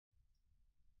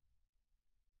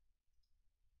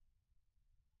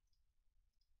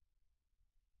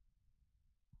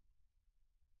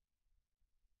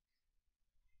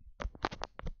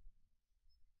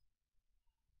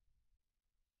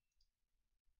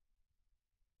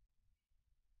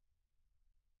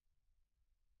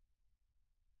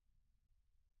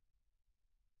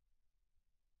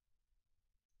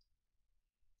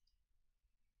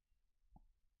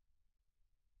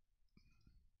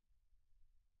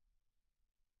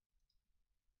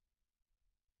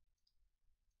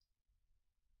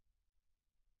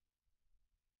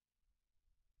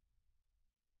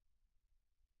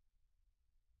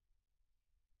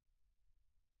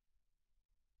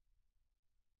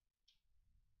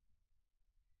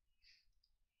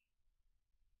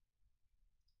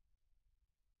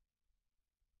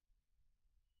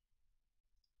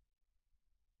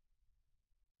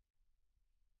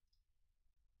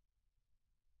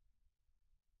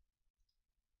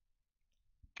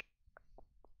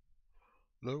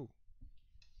Hello.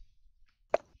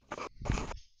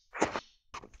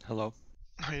 Hello.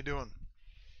 How you doing?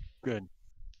 Good.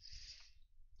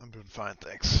 I'm doing fine,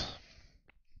 thanks.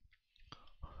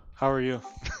 How are you?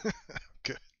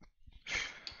 Good.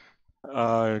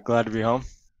 Glad to be home.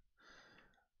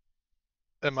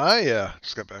 Am I? Yeah,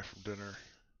 just got back from dinner.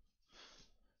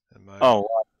 Am I? Oh,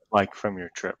 like from your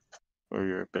trip or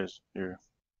your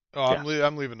Oh, yeah,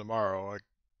 I'm leaving tomorrow.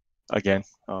 again.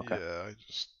 Okay. Yeah,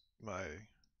 my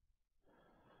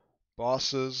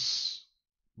boss's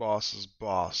boss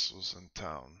was in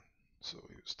town, so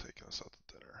he was taking us out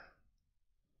to dinner.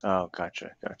 Oh,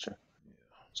 gotcha. Yeah.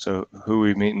 So who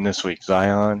we meeting this week?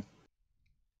 Zion,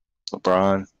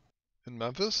 LeBron. In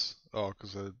Memphis? Oh,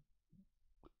 cause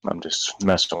I'm just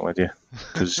messing with you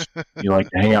because you like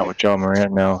to hang out with John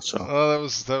Morant now. So oh, that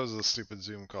was a stupid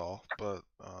Zoom call, but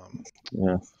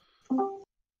yeah.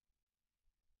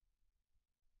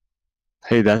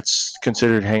 Hey, that's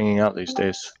considered hanging out these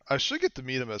days. I should get to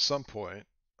meet him at some point.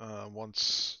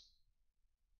 Once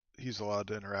he's allowed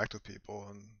to interact with people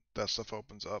and that stuff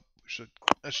opens up.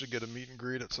 I should get a meet and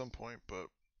greet at some point, but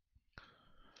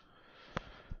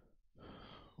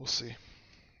we'll see. At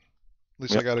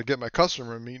least I Yep. got to get my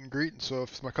customer a meet and greet, and so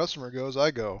if my customer goes,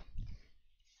 I go.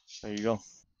 There you go.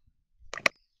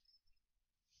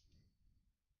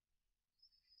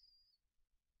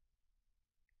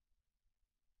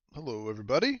 Hello,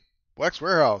 everybody. Wax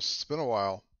Warehouse. It's been a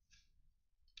while.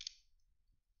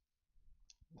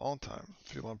 Long time.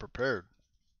 Feel unprepared.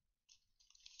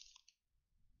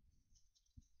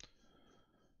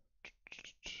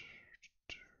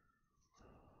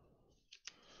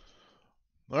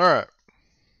 All right.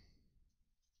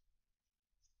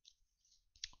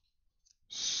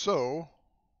 So,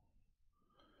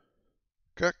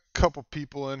 got a couple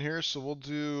people in here, so we'll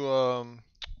do.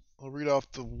 I'll read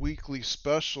off the weekly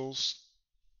specials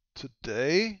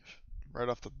today, right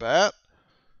off the bat.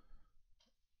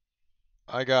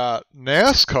 I got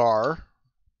NASCAR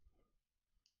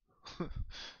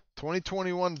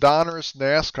 2021 Donruss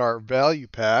NASCAR value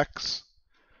packs.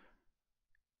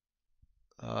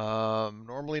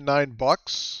 Normally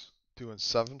 $9, doing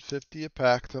 $7.50 a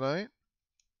pack tonight.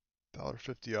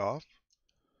 $1.50 off.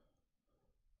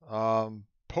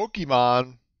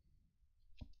 Pokemon.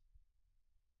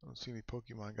 I don't see any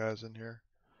Pokemon guys in here.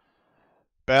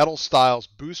 Battle Styles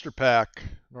booster pack.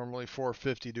 Normally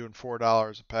 $4.50, doing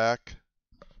 $4 a pack.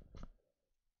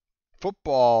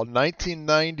 Football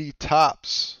 1990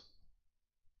 Tops.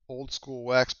 Old school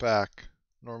wax pack.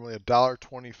 Normally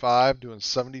 $1.25, doing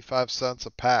 75 cents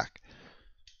a pack.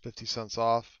 50 cents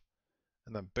off.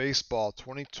 And then baseball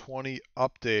 2020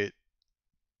 update.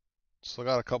 Still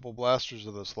got a couple blasters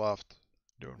of this left.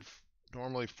 Doing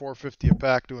normally $4.50 a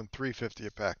pack, doing $3.50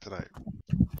 a pack tonight.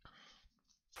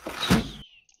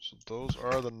 So those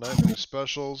are the nightly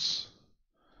specials.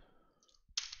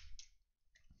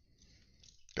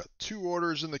 Got 2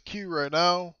 orders in the queue right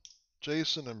now.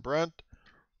 Jason and Brent.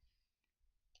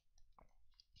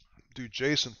 Do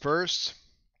Jason first.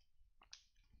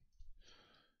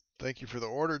 Thank you for the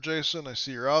order, Jason. I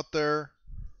see you're out there.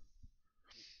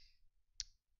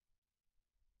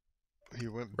 He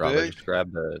went Rob, I big. just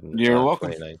grabbed a You're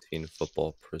welcome. 2019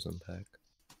 football prism pack.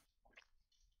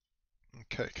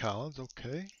 Okay, Collins,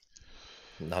 okay.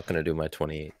 I'm not going to do my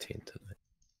 2018 tonight.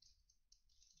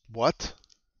 What?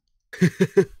 I'm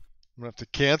going to have to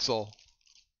cancel.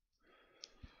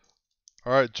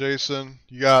 All right, Jason,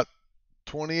 you got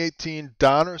 2018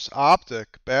 Donruss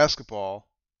Optic basketball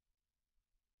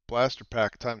blaster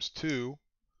pack times 2.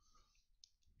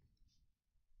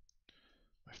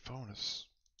 My phone is.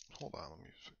 Hold on,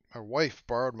 my wife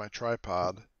borrowed my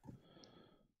tripod,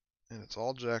 and it's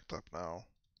all jacked up now.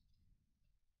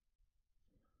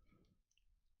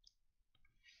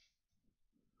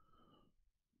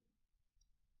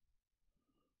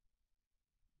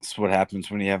 That's what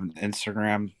happens when you have an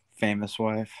Instagram famous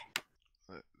wife.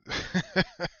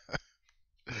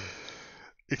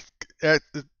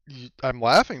 I'm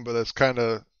laughing, but it's kind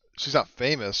of. She's not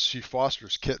famous. She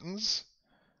fosters kittens,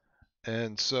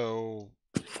 and so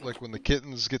like when the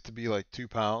kittens get to be like 2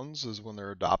 pounds is when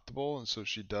they're adoptable, and so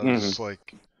she does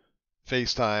like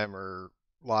FaceTime or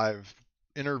live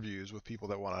interviews with people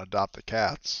that want to adopt the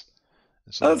cats.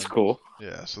 And so That's then, cool.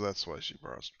 yeah, so that's why she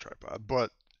borrows a tripod.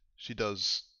 But she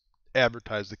does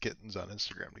advertise the kittens on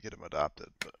Instagram to get them adopted.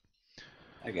 But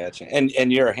I got you.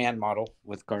 And you're a hand model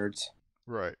with cards.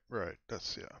 right.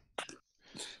 That's yeah.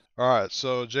 All right,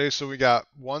 so Jason, we got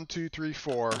 1, 2, 3,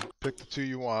 4. Pick the 2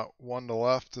 you want. 1 to the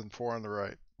left and 4 on the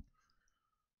right.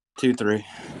 2, 3.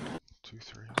 2,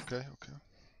 3. Okay.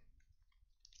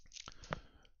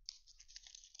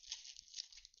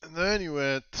 And then you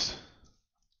went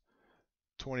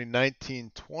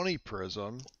 2019-20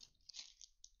 Prism.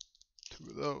 2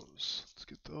 of those. Let's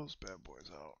get those bad boys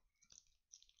out.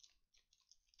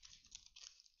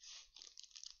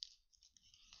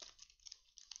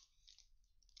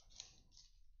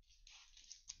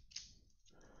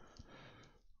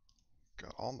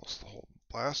 Got almost the whole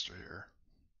blaster here.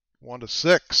 1 to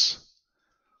 6.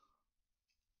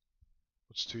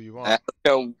 Which 2 you want? Let's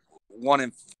go 1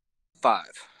 and 5.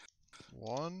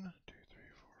 1, 2, 3,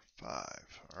 4,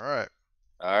 5. All right.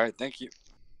 All right, thank you.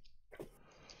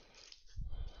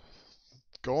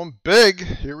 Going big.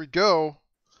 Here we go.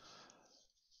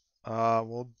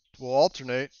 We'll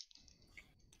alternate.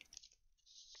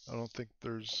 I don't think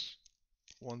there's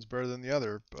one's better than the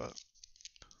other, but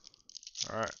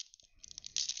all right.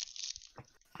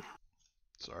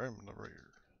 Sorry, I'm gonna write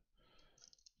here.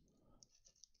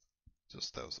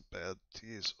 Just that was a bad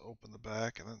tease. Open the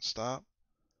back and then stop.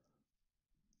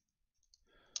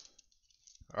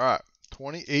 All right,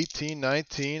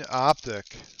 2018-19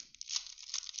 Optic.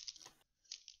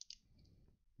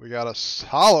 We got a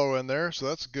hollow in there, so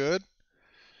that's good.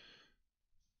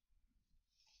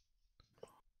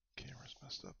 Camera's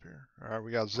messed up here. All right,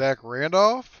 we got Zach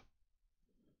Randolph.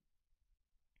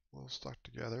 A little stuck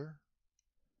together.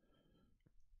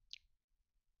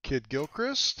 Kid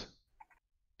Gilchrist.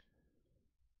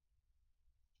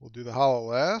 We'll do the hollow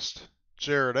last.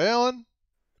 Jared Allen.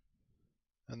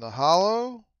 And the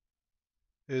hollow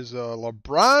is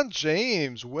LeBron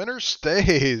James. Winner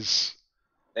stays.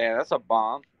 Yeah, that's a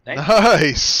bomb. Thank you.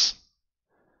 Nice.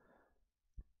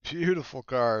 Beautiful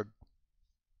card.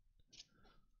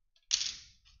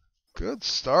 Good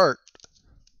start.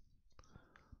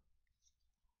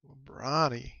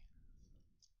 LeBronny.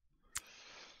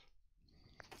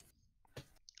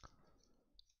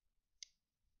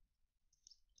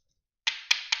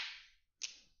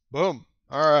 Boom.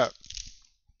 All right.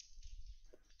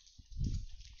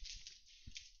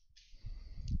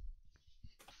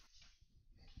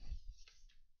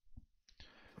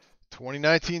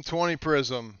 Twenty 20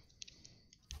 Prism.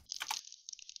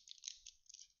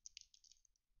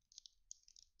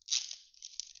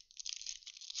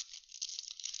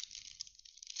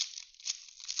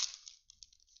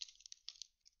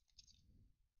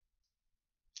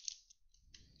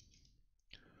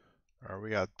 All right,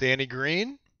 we got Danny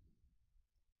Green.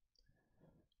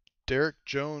 Derek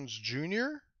Jones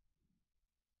Jr.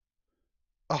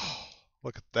 Oh,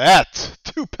 look at that.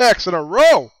 2 packs in a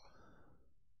row.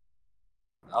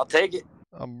 I'll take it.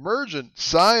 Emergent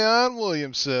Zion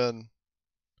Williamson.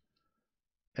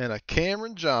 And a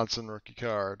Cameron Johnson rookie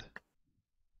card.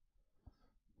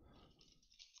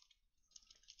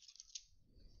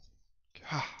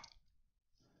 God.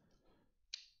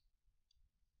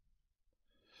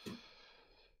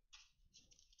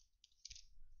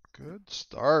 Good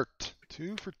start.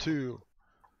 2 for 2.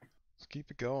 Let's keep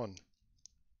it going.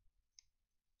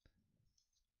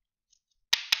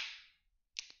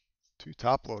 Two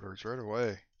top loaders right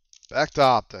away. Back to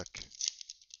Optic.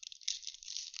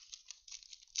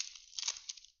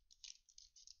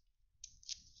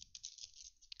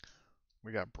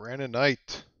 We got Brandon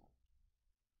Knight.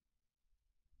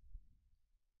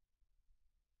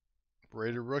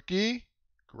 Rated rookie,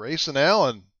 Grayson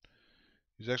Allen.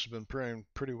 He's actually been playing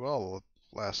pretty well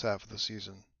the last half of the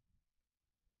season.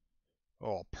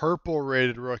 Oh, purple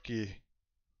rated rookie.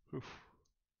 Oof.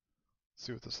 Let's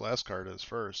see what this last card is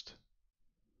first.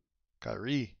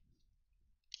 Kyrie.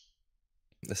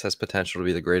 This has potential to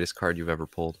be the greatest card you've ever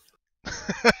pulled. Oh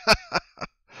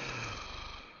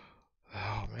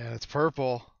man, it's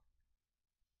purple.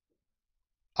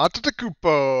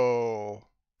 Antetokounmpo.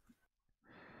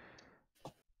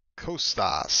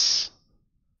 Kostas.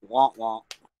 Womp womp.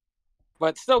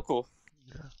 But still cool.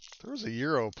 Yeah. There was a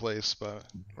Euro place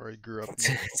where he grew up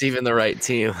It's even the right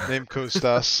team. named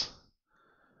Kostas.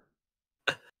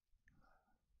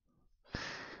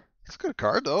 It's a good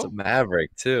card It's though. a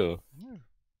Maverick too. Yeah.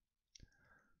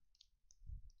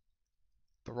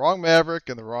 The wrong Maverick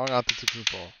and the wrong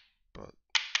Antetokounmpo. But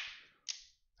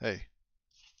hey.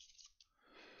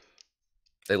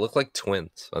 They look like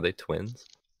twins. Are they twins?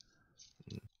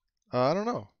 I don't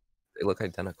know. They look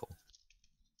identical.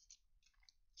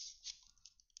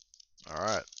 All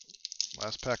right.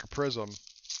 Last pack of Prism.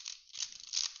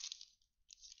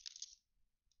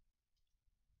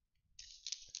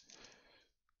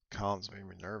 Collins made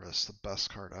me nervous. The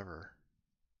best card ever.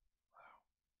 Wow.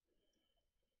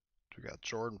 We got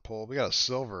Jordan Poole. We got a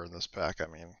silver in this pack. I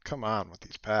mean, come on with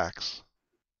these packs.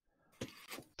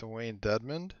 Dwayne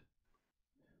Dedmon.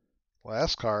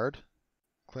 Last card.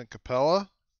 Clint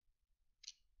Capella.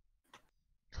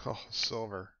 Oh,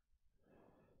 silver.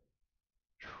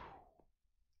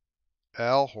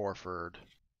 Al Horford.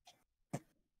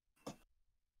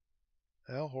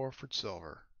 Al Horford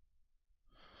silver.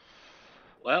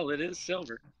 Well, it is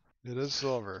silver. It is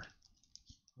silver.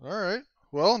 All right.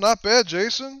 Well, not bad,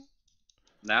 Jason.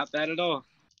 Not bad at all.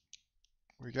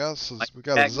 We got Like we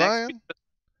got a back next Zion. week.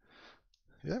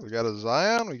 Yeah, we got a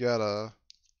Zion. We got a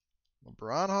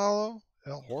LeBron hollow.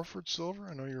 Al Horford silver.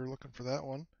 I know you were looking for that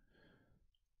one.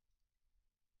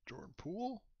 Jordan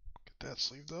Poole. Get that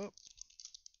sleeved up.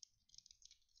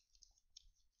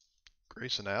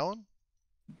 Grayson Allen.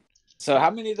 So how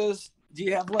many of those do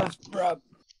you have left, Rob?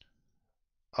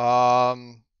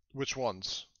 Which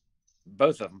ones?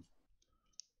 Both of them.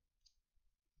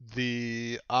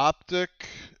 The optic,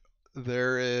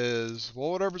 there is,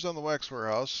 well, whatever's on the Wax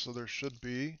Warehouse, so there should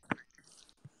be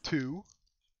 2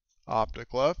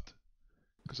 optic left,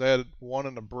 because I had one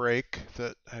in a break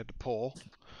that I had to pull.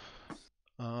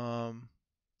 Let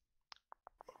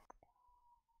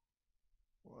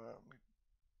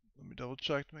me double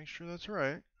check to make sure that's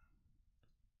right.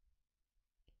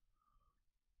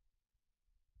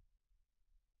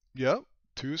 Yep,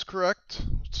 2 is correct.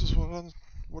 This is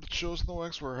what it shows in the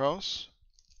Wax Warehouse.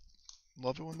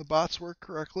 Love it when the bots work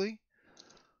correctly.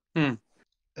 Hmm.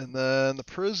 And then the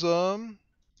Prism.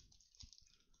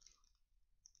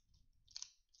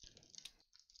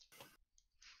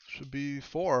 Should be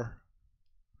 4.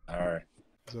 All right.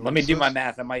 Is that what Let me it do my says?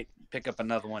 math. I might pick up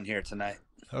another one here tonight.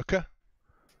 Okay.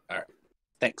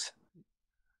 Thanks.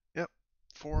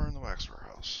 4 in the Wax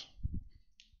Warehouse.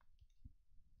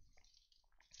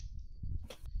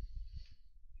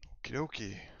 Okie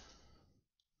dokie.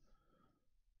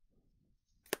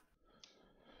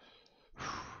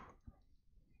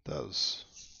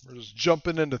 We're just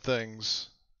jumping into things.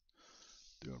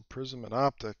 Doing Prism and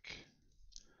Optic.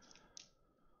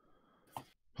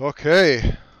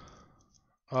 Okay.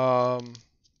 Collins,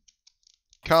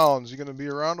 you gonna be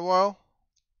around a while?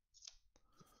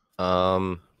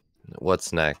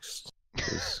 What's next?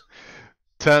 'Cause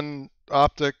 10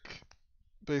 Optic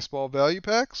baseball value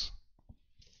packs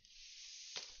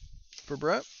for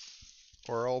Brett?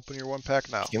 Or I'll open your 1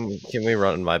 pack now. Can we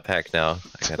run my pack now?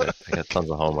 I got tons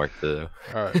of homework to do.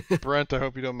 Alright, Brent, I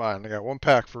hope you don't mind. I got 1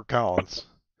 pack for Collins.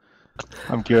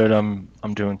 I'm good. I'm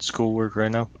doing schoolwork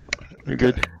right now. You're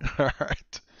good.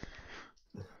 Alright.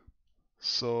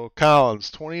 So, Collins,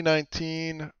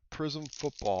 2019 Prism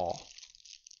Football.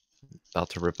 About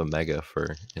to rip a mega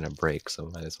in a break, so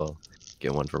might as well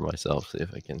get one for myself. See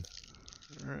if I can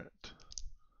Alright.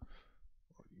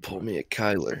 pull me a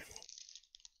Kyler.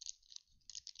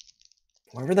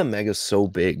 Why were the megas so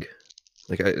big?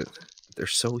 They're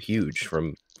so huge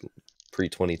from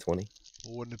pre-2020.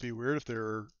 Wouldn't it be weird if they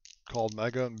were called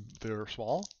Mega and they were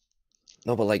small?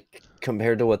 No, but like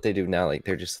compared to what they do now, like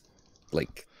they're just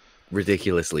like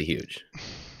ridiculously huge.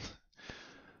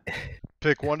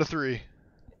 Pick 1 to 3.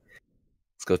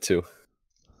 Let's go 2.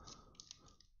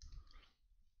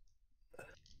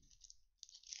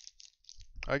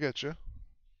 I get you.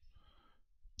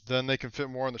 Then they can fit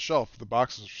more on the shelf if the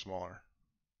boxes are smaller.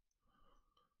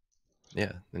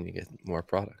 Yeah, then you get more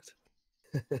product.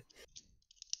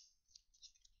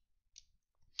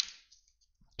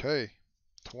 Okay.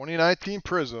 2019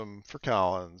 Prism for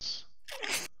Collins.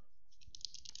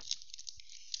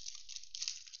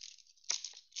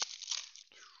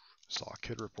 Saw a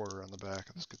kid reporter on the back.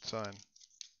 That's a good sign.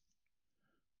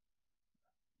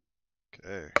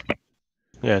 Okay.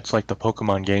 Yeah, it's like the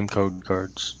Pokemon game code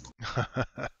cards.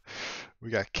 We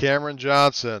got Cameron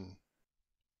Johnson.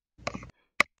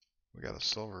 We got a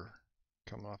silver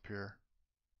coming up here.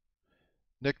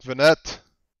 Nick Vanette.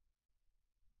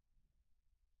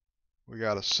 We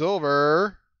got a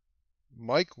silver.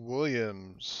 Mike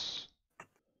Williams.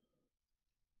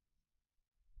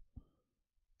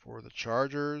 For the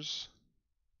Chargers.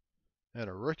 And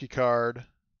a rookie card.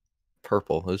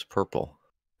 Purple. Who's purple?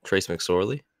 Trace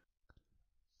McSorley?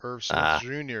 Irv Smith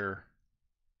Jr.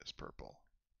 is purple.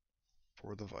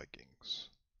 For the Vikings.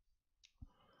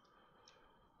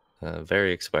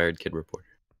 Very expired kid reporter.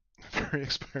 Very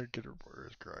expired kid reporter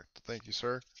is correct. Thank you,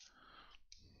 sir.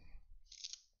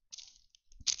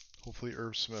 Hopefully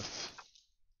Irv Smith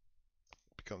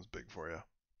becomes big for you.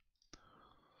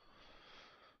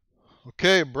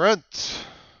 Okay, Brent.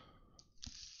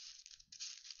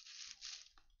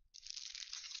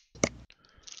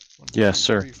 One, Yes, two,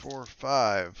 sir. 3, 4,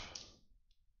 5.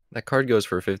 That card goes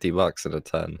for $50 at a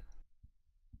 10.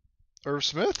 Irv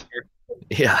Smith?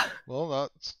 Yeah, Well,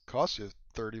 that costs you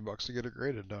 $30 to get it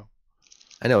graded now.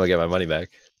 I know I get my money back.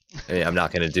 I mean, I'm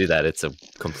not going to do that. It's a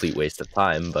complete waste of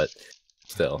time, but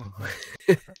still.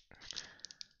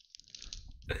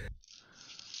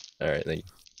 All right, thank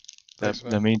you. Thanks,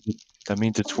 That man. means That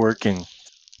means it's working.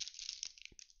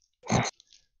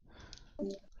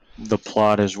 The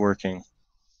plot is working.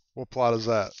 What plot is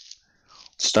that?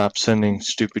 Stop sending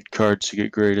stupid cards to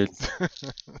get graded.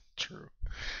 True.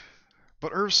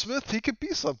 But Irv Smith, he could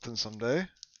be something someday.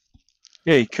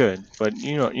 Yeah, he could, but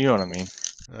you know what I mean.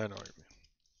 I know what you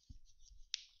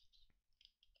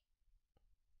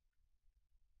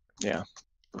mean. Yeah.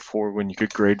 Before, when you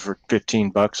could grade for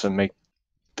 $15 and make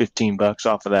 $15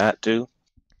 off of that too.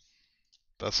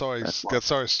 That's how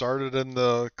That's I started in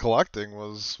the collecting.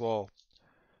 Was, well,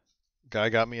 guy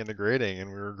got me into grading,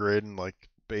 and we were grading like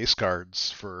base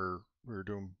cards we were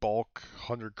doing bulk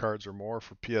 100 cards or more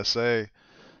for PSA,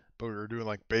 but we were doing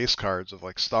like base cards of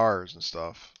like stars and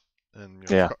stuff, and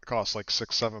Yeah. it cost like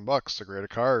 $6-7 to grade a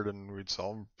card, and we'd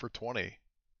sell them for 20,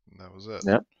 and that was it.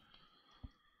 Yep.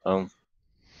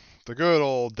 The good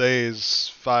old days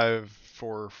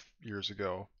 4 years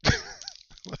ago.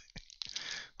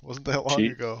 Wasn't that long Gee.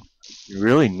 ago.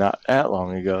 Really not that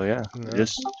long ago, yeah. Yeah.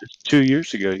 Just 2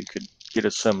 years ago, you could get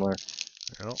a similar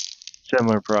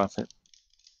profit.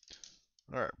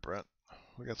 All right, Brent,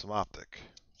 we got some optic.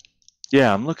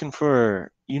 Yeah, I'm looking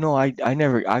for. I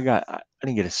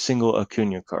didn't get a single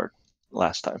Acuna card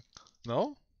last time,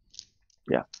 No?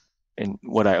 and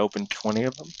what I opened 20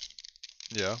 of them.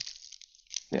 Yeah.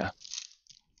 Yeah.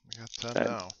 We got 10 That-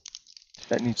 now.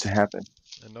 That needs to happen.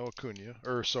 And no Acuna.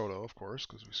 Or Soto, of course,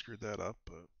 because we screwed that up,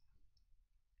 but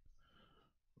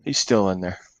He's still in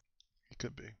there. he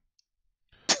could be.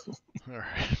 All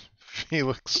right.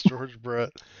 Felix, George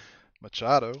Brett,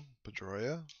 Machado,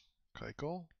 Pedroia,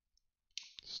 Keuchel,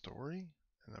 Story,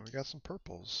 and then we got some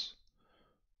purples.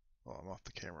 Oh, I'm off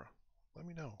the camera. Let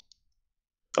me know.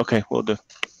 Okay, we'll do.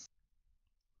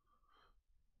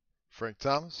 Frank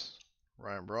Thomas,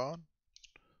 Ryan Braun,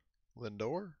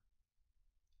 Lindor,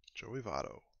 Joey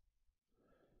Votto.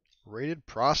 Rated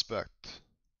prospect.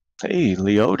 Hey,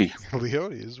 Leote.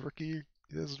 Leote, his rookie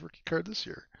card this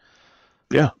year.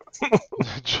 Yeah.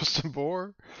 Justin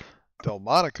Bohr,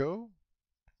 Delmonico,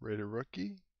 rated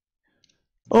rookie.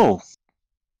 Oh,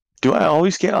 do I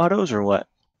always get autos or what?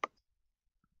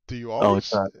 Do you Oh, always?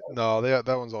 it's not. No,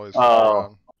 that one's always Oh.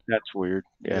 around. That's weird.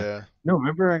 Yeah. Yeah. No,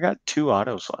 remember I got 2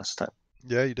 autos last time.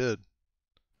 Yeah, you did.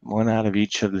 1 out of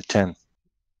each of the 10.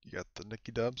 You got the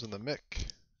Nicky Dubs and the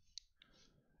Mick.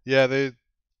 Yeah, they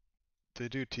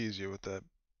do tease you with that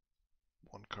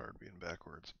one card being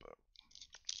backwards, but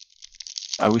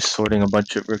I was sorting a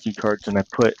bunch of rookie cards and I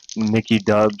put Nicky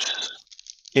Dubs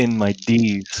in my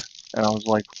D's, and I was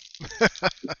like, it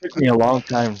took me a long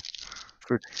time.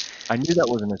 I knew that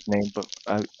wasn't his name, but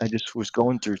I just was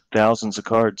going through thousands of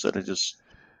cards that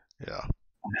yeah.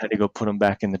 I had to go put them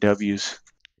back in the W's.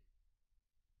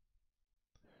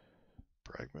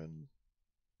 Bregman,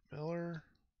 Miller,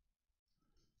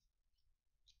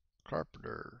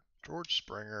 Carpenter, George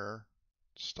Springer,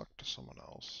 stuck to someone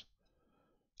else.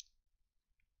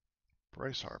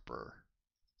 Bryce Harper,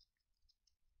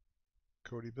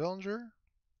 Cody Bellinger.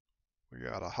 We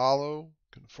got a hollow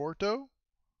Conforto.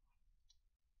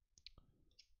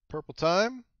 Purple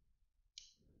Time,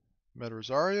 Med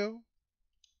Rosario,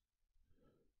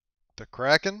 the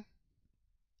Kraken,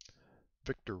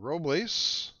 Victor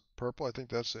Robles, purple. I think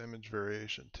that's the image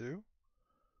variation too.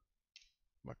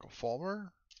 Michael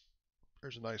Fulmer.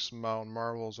 There's a nice Mound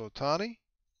Marvels Ohtani.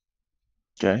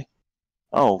 Okay.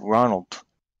 Oh, Ronald.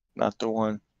 Not the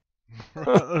one.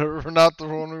 Not the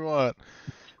one we want.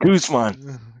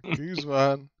 Guzman.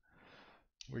 Guzman.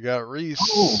 We got Reese.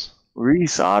 Oh.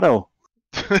 Reese Auto.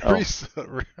 Oh.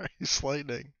 Reese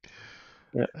Lightning.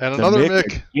 Yeah, and another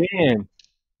Mick. Again.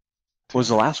 Was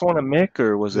the last one a Mick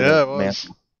or was it Yeah, a it was.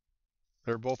 Mantle?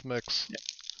 They're both Micks. Yeah.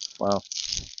 Wow.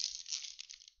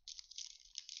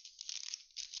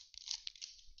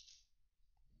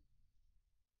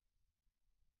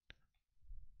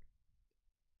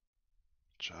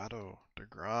 Machado,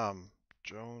 DeGrom,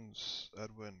 Jones,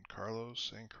 Edwin,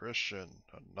 Carlos, and Christian.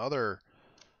 Another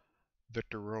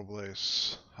Victor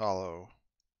Robles hollow.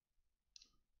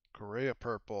 Correa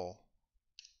purple.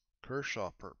 Kershaw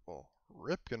purple.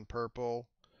 Ripken purple.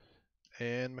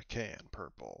 And McCann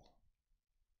purple.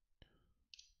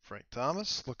 Frank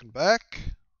Thomas looking back.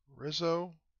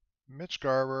 Rizzo, Mitch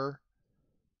Garver,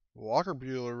 Walker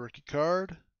Buehler rookie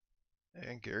card,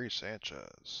 and Gary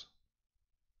Sanchez.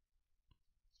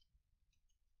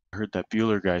 I heard that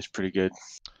Bueller guy's pretty good.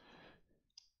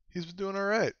 He's been doing all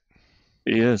right.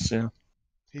 He is, yeah.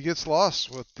 He gets lost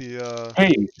with the.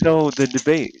 Hey, so the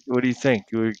debate. What do you think?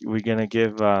 We gonna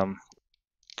give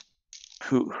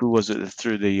who was it that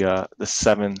threw the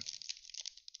 7-inning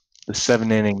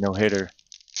no hitter?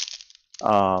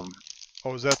 Oh,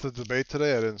 was that the debate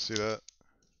today? I didn't see that.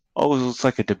 Oh, it's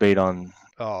like a debate on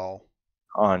Oh,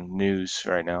 news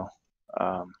right now.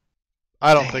 Um,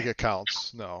 I don't Dang think it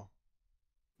counts. No,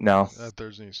 no. there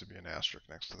needs to be an asterisk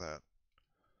next to that.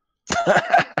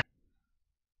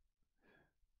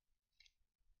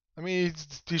 I mean,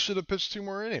 he should have pitched 2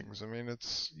 more innings. I mean,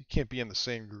 you can't be in the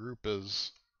same group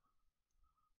as.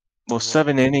 Well,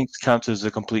 7 innings counts as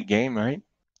a complete game, right?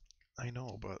 I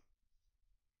know, but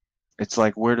It's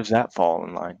like, where does that fall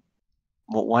in line?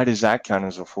 Well, why does that count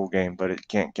as a full game, but it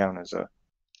can't count as a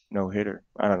no-hitter?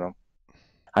 I don't know.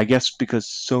 I guess because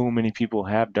so many people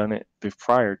have done it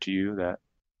prior to you that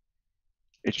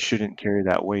it shouldn't carry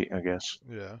that weight, I guess.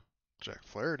 yeah, Jack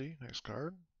Flaherty, nice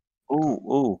card.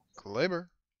 Ooh. Glaber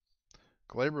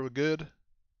with good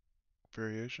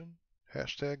variation.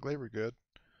 Hashtag Glaber good.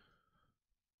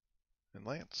 And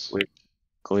Lance. Wait,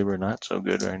 Glaber not so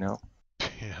good right now.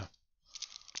 Yeah.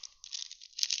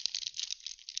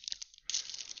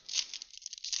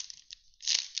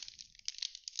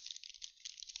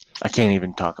 I can't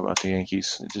even talk about the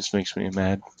Yankees. It just makes me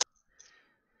mad.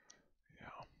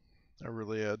 Yeah. I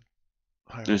really had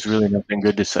high There's hopes. really nothing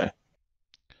good to say.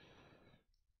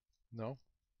 No.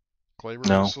 Glaber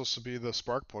No. was supposed to be the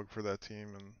spark plug for that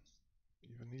team, and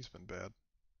even he's been bad.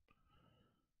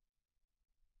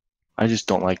 I just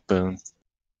don't like Boone.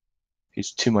 He's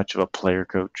too much of a player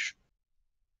coach.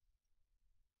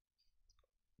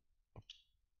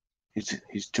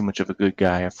 He's too much of a good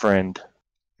guy, a friend.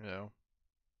 Yeah.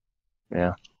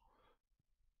 Yeah.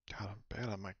 God, I'm bad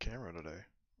on my camera today.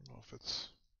 I don't know if it's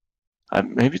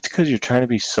Maybe it's because you're trying to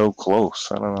be so close.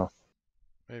 I don't know.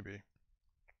 maybe.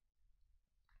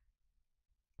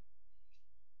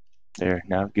 There,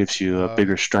 now it gives you a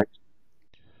bigger strike.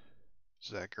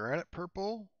 Zach Granite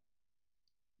purple.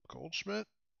 Goldschmidt.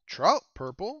 Trout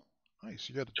purple. Nice.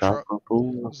 You got a Trout.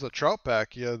 This is the Trout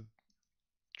pack. You had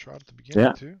Trout at the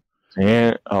beginning too.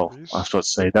 And I was Reese.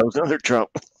 supposed to say that was another Trout.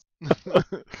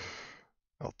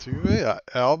 Altuve,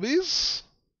 Albies,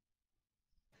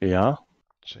 Yeah.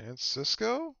 Chance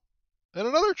Cisco, and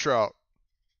another Trout.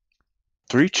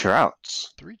 3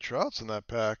 Trouts. 3 Trouts in that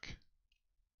pack.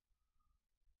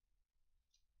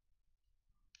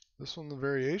 This one the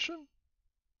variation?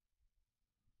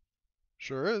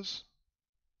 Sure is.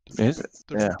 Is it?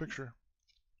 Different Yeah. picture.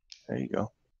 There you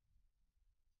go.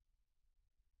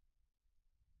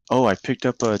 Oh, I picked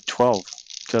up a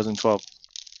 2012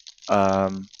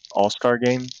 All-Star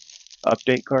Game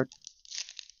update card.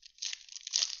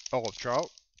 Oh, Trout?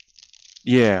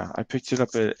 Yeah, I picked it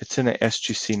up. It's in a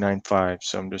SGC 95,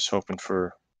 so I'm just hoping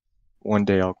for one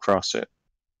day I'll cross it.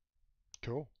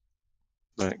 Cool.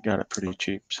 But got it pretty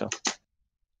cheap, so.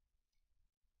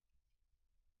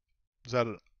 Is that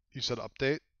you said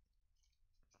update?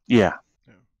 Yeah.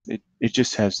 Yeah. It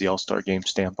just has the All-Star Game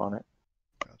stamp on it.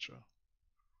 Gotcha.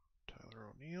 Tyler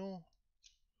O'Neill.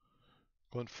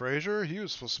 Glenn Frazier, he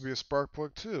was supposed to be a spark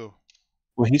plug too.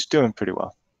 Well, he's doing pretty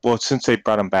well. Well, since they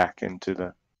brought him back into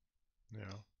the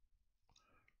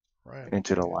Ryan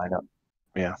lineup.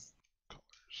 Yeah.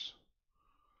 Colors.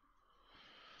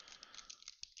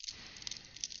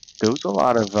 There was a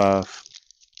lot of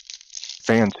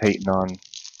fans hating on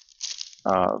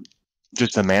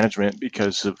just the management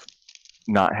because of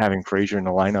not having Frazier in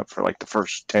the lineup for like the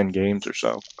first 10 games or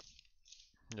so.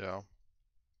 Yeah.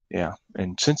 Yeah,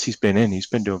 and since he's been in, he's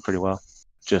been doing pretty well.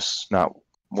 Just not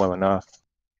well enough.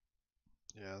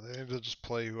 Yeah, they need to just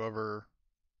play whoever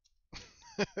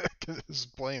is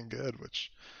playing good, which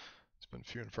has been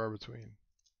few and far between.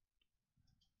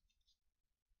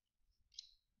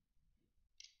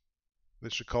 They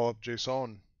should call up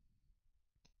Jason.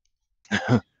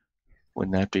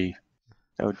 Wouldn't that be?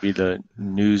 That would be the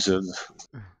news of.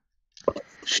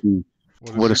 Shoot,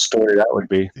 what a story that would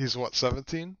be. He's what,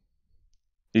 17?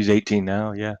 He's 18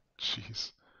 now. Yeah.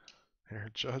 Jeez.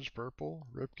 Aaron Judge, purple,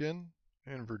 Ripken,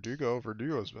 and Verdugo.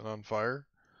 Verdugo's been on fire.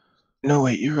 No,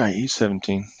 wait, you're right. He's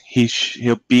 17.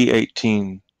 He'll be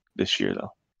 18 this year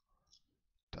though.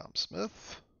 Dom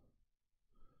Smith,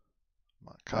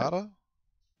 Moncada.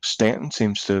 Stanton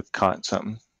seems to have caught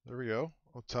something. There we go.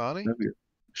 Otani.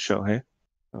 Shohei.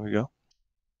 There we go.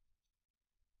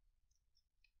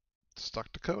 Stuck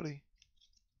to Cody.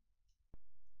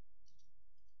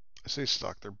 I say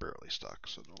stuck, they're barely stuck,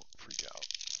 so don't freak out.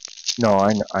 No,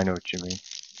 I know what you mean.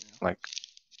 Yeah. Like.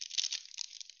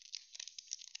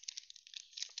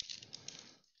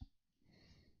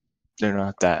 They're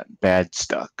not that bad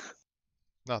stuck.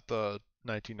 Not the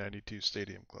 1992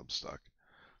 Stadium Club stuck.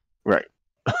 Right.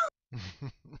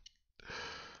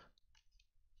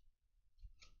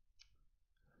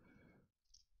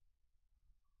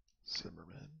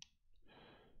 Zimmerman.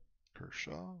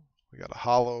 Kershaw. We got a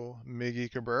hollow Miggy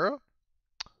Cabrera.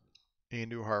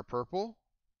 Andujar purple,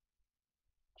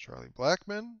 Charlie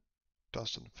Blackmon,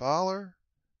 Dustin Fowler,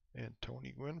 and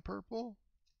Tony Gwynn purple.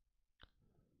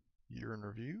 Year in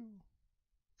review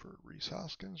for Rhys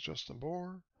Hoskins, Justin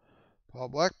Bohr, Paul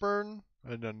Blackburn,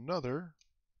 and another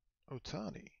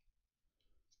Ohtani.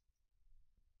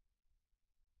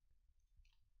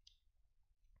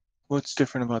 What's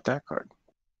different about that card?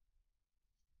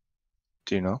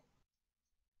 Do you know?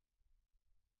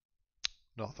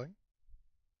 Nothing.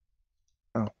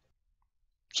 Oh.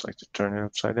 Just like to turn it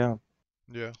upside down.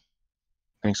 Yeah.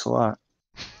 Thanks a lot.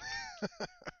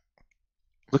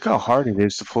 Look how hard it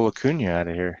is to pull Acuna out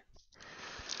of here.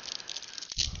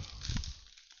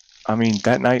 I mean,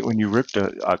 that night when you ripped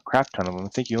a crap ton of them, I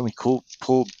think you only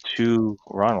pulled 2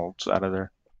 Ronalds out of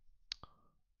there.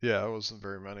 Yeah, it wasn't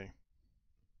very many.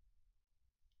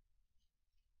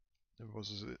 It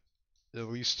was at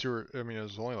least 2 or, I mean, it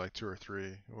was only like 2 or 3.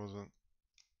 It wasn't.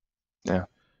 Yeah.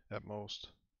 At most.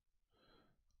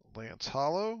 Lance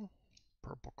Hollow,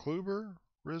 Purple Kluber,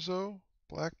 Rizzo,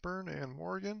 Blackburn, and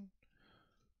Morgan.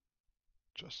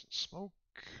 Justin Smoke,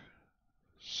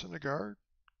 Syndergaard,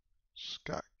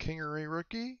 Scott Kingery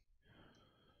rookie,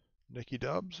 Nicky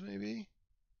Dubs maybe.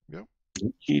 Yep.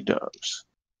 He does.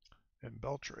 And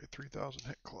Beltre 3000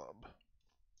 hit club.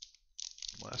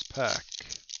 Last pack.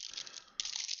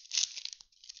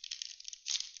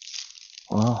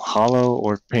 Well, hollow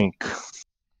or pink.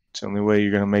 It's the only way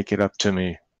you're going to make it up to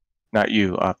me. Not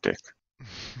you, Optic.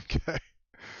 Okay.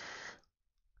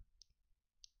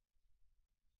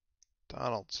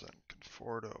 Donaldson,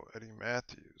 Conforto, Eddie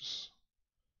Matthews.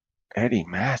 Eddie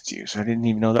Matthews. I didn't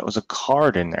even know that was a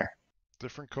card in there.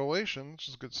 Different collation, which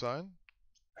is a good sign.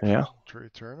 Yeah. Trey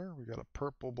Turner. We got a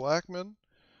purple Blackmon.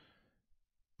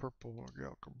 Purple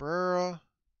Miguel Cabrera.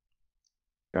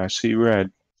 I see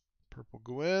red. Purple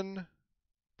Gwynn.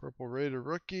 Purple Raider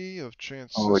rookie of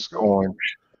Chance Oh, it's Sisco. orange.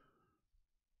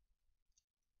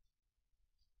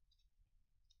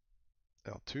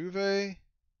 Altuve.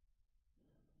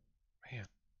 Man.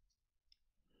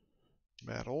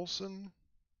 Matt Olson.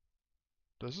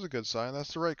 This is a good sign.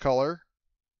 That's the right color.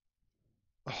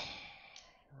 Oh,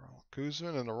 Ronald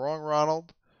Koosman and the wrong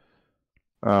Ronald.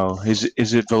 Oh, is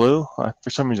it blue? For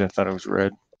some reason I thought it was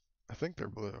red. I think they're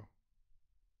blue.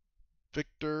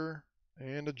 Victor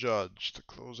and a Judge to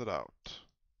close it out.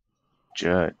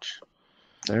 Judge.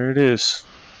 There it is.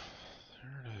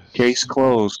 There it is. Case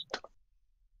closed.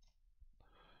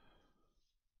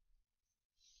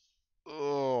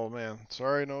 Oh man,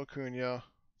 sorry, no Acuna.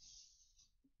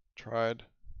 Tried.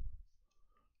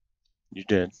 You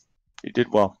did. You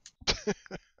did well.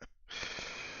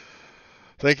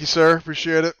 Thank you, sir.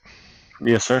 Appreciate it.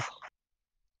 Yes, sir.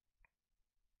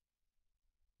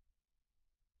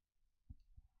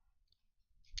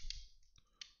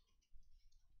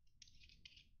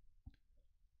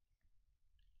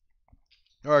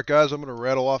 All right, guys, I'm going to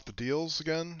rattle off the deals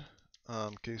again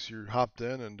in case you hopped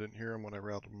in and didn't hear them when I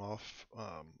rattled them off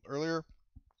earlier.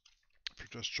 If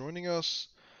you're just joining us,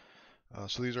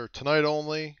 so these are tonight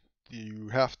only. You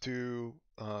have to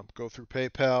go through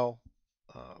PayPal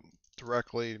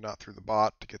directly, not through the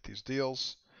bot, to get these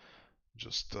deals.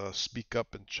 Just speak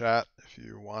up in chat if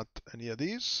you want any of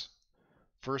these.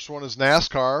 First one is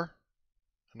NASCAR.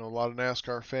 I know a lot of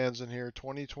NASCAR fans in here.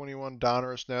 2021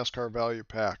 Donruss NASCAR Value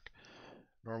Pack.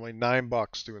 Normally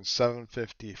 $9, doing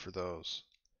 $7.50 for those.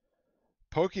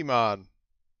 Pokemon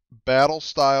Battle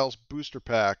Styles Booster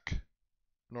Pack.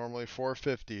 Normally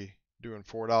 $4.50, doing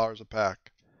 $4 a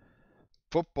pack.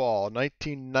 Football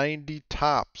 1990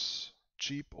 Topps.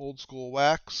 Cheap old school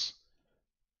wax.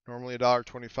 Normally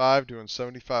 $1.25, doing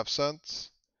 75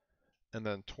 cents. And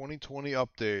then 2020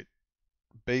 Update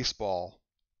Baseball.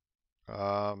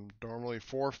 Normally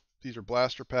these are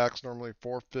blaster packs, normally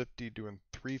 $4.50, doing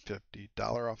 $3.50,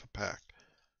 $1 off a pack.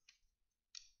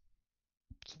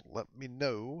 So let me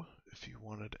know if you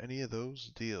wanted any of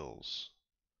those deals.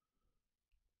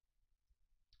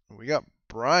 And we got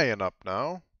Brian up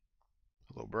now.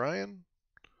 Hello, Brian.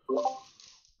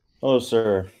 Hello,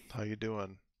 sir. How you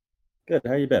doing? Good.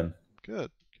 How you been?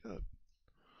 Good, good.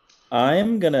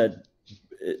 I'm gonna.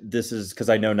 This is because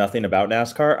I know nothing about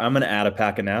NASCAR. I'm gonna add a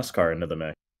pack of NASCAR into the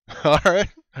mix. All right,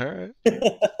 all right.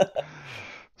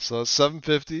 So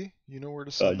 $7.50. You know where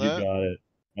to send You that. got it.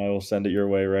 I will send it your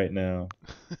way right now.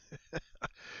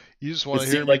 You just want It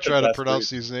to hear seemed me like the try to best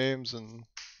pronounce route. these names and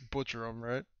butcher them,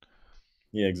 right?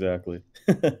 Yeah, exactly.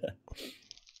 I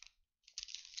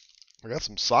got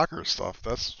some soccer stuff.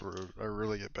 That's where I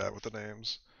really get bad with the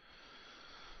names.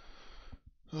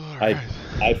 All right.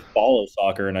 I follow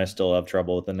soccer and I still have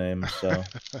trouble with the names. So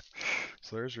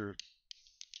So there's your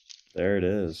there it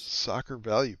is. soccer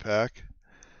value pack.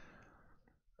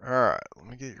 Alright, let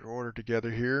me get your order together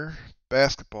here.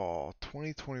 Basketball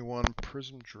 2021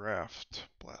 Prism Draft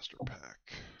Blaster Pack.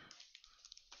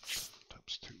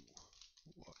 Times 2.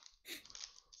 What?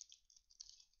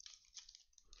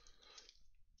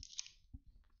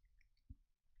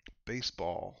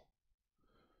 Baseball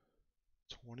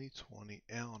 2020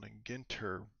 Allen and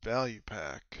Ginter Value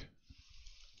Pack.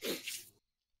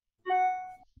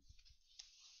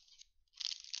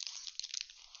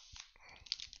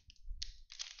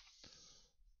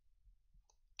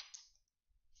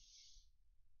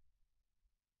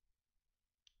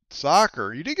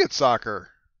 Soccer. You did get soccer.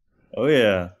 Oh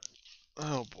yeah.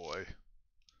 Oh boy.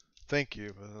 Thank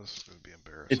you, but this is gonna be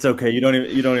embarrassing. It's okay. You don't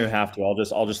even have to. I'll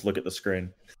just look at the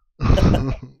screen.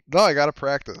 No, I gotta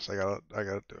practice. I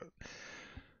gotta do it.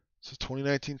 So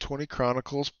 2019-20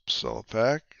 Chronicles Cello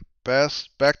Pack. Back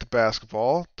to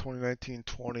basketball.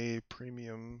 2019-20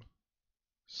 Premium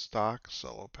Stock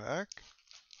Cello Pack.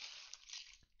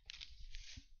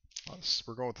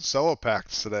 We're going with the Cello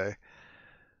Packs today.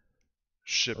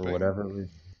 Shipping. Or whatever. Let me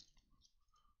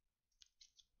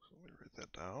write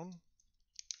that down.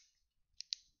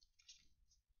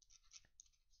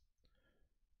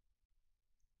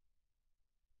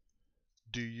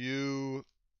 Do you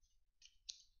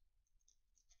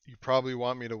probably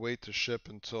want me to wait to ship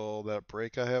until that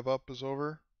break I have up is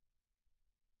over?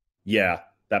 Yeah,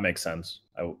 that makes sense.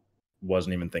 I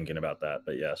wasn't even thinking about that,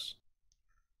 but yes.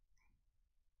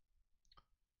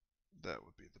 That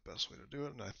would be the best way to do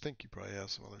it, and I think you probably have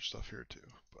some other stuff here too,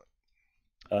 but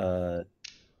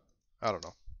I don't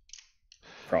know.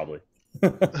 Probably.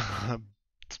 Then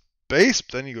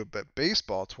you go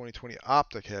baseball 2020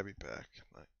 Optic Hobby Pack.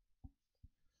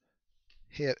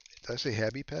 Did I say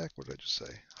Hobby Pack? What did I just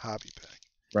say? Hobby Pack.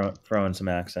 Throwing some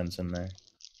accents in there.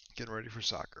 Getting ready for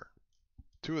soccer.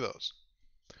 2 of those.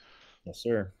 Yes,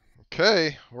 sir.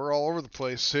 Okay, we're all over the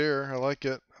place here. I like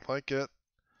it.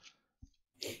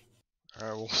 All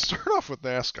right, we'll start off with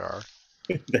NASCAR.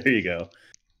 There you go.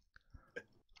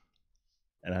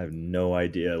 And I have no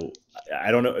idea.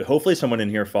 I don't know. Hopefully someone in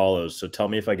here follows, so tell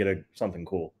me if I get something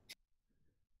cool.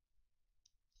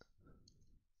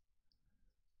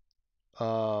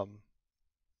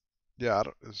 Yeah,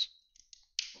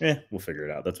 We'll figure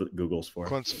it out. That's what Google's for.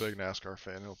 Clint's a big NASCAR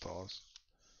fan. He'll tell us.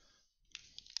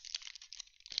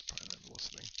 He's probably not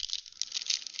listening.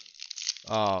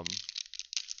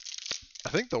 I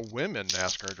think the women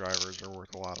NASCAR drivers are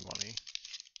worth a lot of money.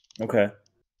 Okay.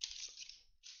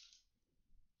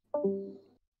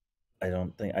 I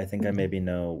think I maybe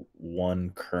know one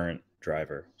current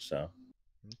driver, so.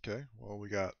 Okay, well, we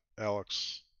got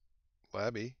Alex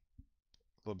LeBay.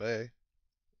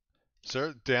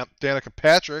 Sir, Danica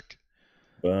Patrick.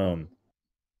 Boom.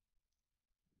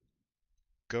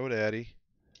 GoDaddy.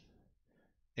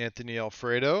 Anthony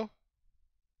Alfredo.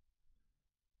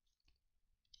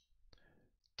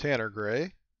 Tanner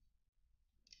Gray.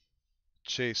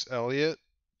 Chase Elliott's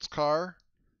car.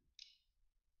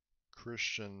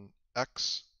 Christian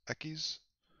Eckes.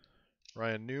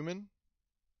 Ryan Newman.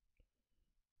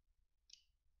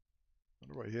 I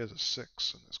wonder why he has a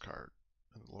 6 in this card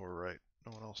in the lower right.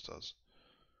 No one else does.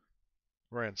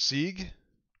 Ryan Sieg.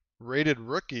 Rated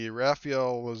rookie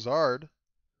Rafael Lazard.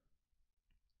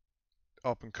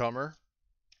 Up and comer.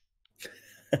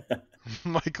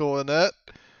 Michael Annett.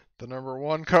 The number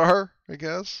 1 car, I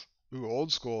guess. Ooh,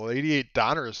 old school. 88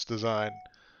 Donruss design.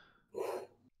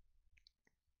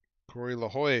 Corey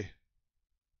LaJoie.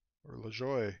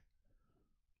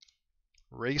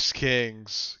 Race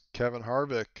Kings. Kevin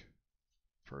Harvick.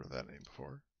 Heard of that name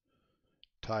before.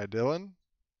 Ty Dillon.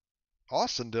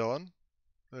 Austin Dillon.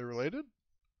 Are they related?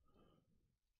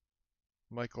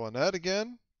 Michael Annett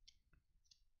again.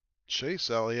 Chase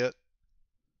Elliott.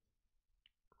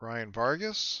 Ryan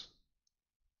Vargas.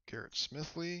 Garrett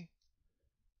Smithley.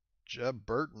 Jeb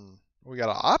Burton. We got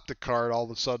an optic card all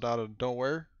of a sudden out of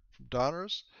nowhere from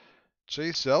Donruss.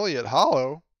 Chase Elliott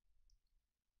hollow.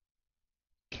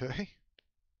 Okay.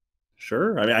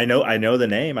 Sure. I mean, I know the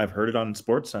name. I've heard it on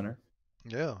Sports Center.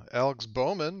 Yeah. Alex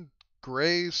Bowman.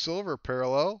 Gray silver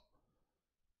parallel.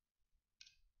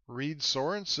 Reed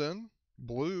Sorensen.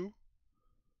 Blue.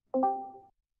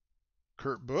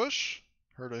 Kurt Busch.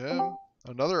 Heard of him.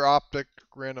 Another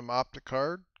random optic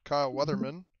card. Kyle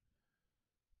Weatherman.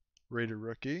 Rated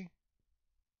rookie.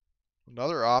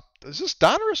 Another Is this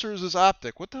Donruss or is this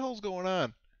optic? What the hell's going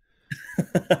on?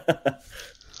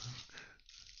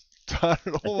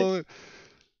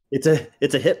 It's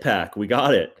a hit pack. We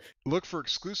got it. Look for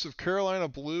exclusive Carolina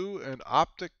Blue and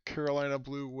optic Carolina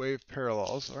Blue wave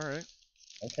parallels. All right.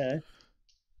 Okay.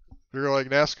 They're like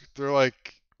NASCAR. They're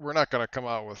like, we're not gonna come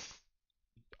out with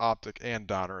Optic and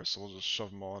Donruss, so we'll just shove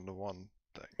them all into one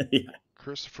thing. Yeah.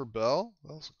 Christopher Bell,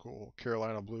 that was a cool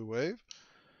Carolina Blue Wave.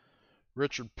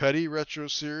 Richard Petty Retro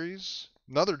Series.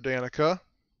 Another Danica.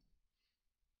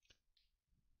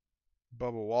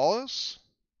 Bubba Wallace.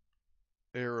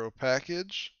 Aero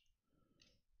Package.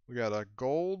 We got a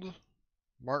gold.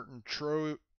 Martin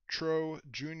Troy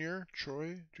Jr.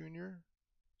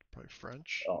 Probably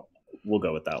French. Oh, we'll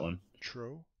go with that one.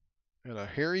 Tro. And a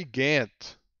Harry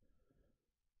Gant.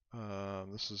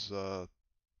 This is a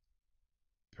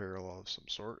parallel of some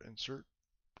sort. Insert.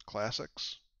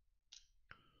 Classics.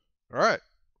 Alright.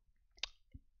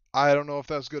 I don't know if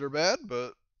that's good or bad,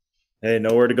 but Hey,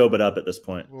 nowhere to go but up at this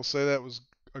point. we'll say that was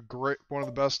a great one of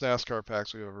the best NASCAR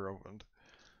packs we've ever opened.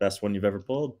 Best one you've ever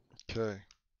pulled. Okay.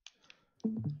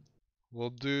 We'll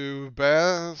do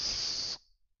baseball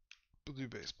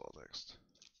next.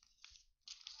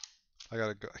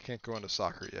 I can't go into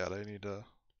soccer yet. I need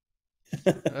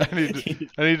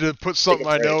to put something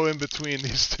I know in between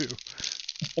these two.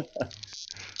 We'll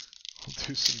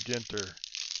do some Ginter.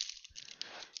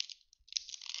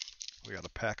 We got a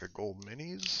pack of gold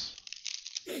minis.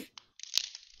 I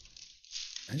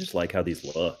just like how these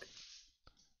look.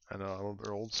 I know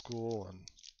they're old school, and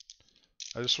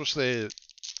I just wish they.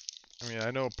 I mean,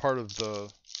 I know part of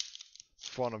the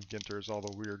fun of Ginter is all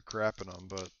the weird crap in them,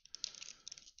 but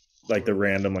Like the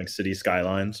random like city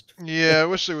skylines. yeah, I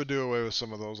wish they would do away with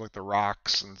some of those, like the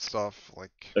rocks and stuff.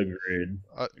 Like Agreed.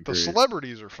 the Agreed.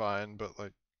 celebrities are fine, but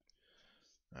like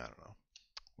I don't know.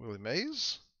 Willie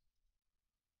Mays.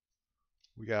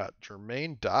 We got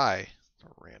Jermaine Dye,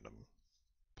 a random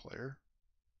player.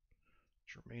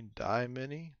 Jermaine Dye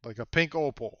mini, like a pink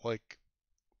opal, like.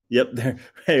 Yep. There.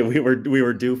 Hey, we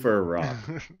were due for a rock.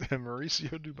 And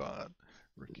Mauricio Dubon.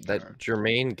 Rookie That card.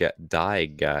 Jermaine Dye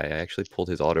guy, I actually pulled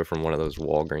his auto from one of those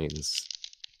Walgreens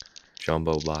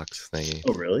jumbo box thingy.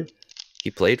 Oh, really?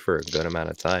 He played for a good amount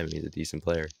of time. He's a decent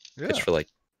player. Yeah. Pitched for like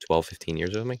 12, 15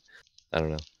 years with me. I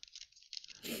don't know.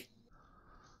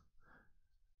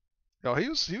 No, he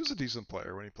was a decent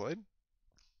player when he played.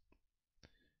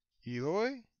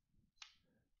 Eloy.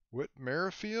 Whit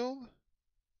Merrifield.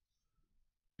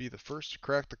 Be the first to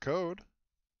crack the code.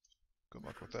 Good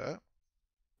luck with that.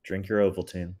 Drink your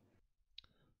Ovaltine.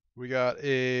 We got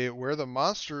a Where the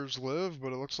Monsters Live,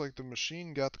 but it looks like the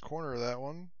machine got the corner of that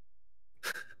one.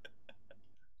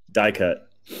 Die cut.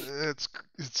 It's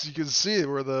you can see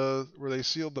where they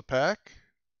sealed the pack.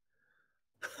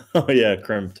 Oh yeah,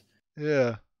 crimped.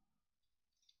 Yeah.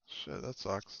 Shit, that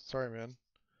sucks. Sorry, man.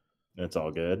 It's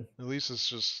all good. At least it's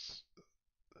just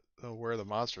Where the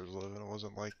Monsters Live, and it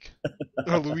wasn't like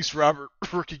a Luis Robert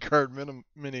rookie card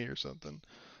mini or something.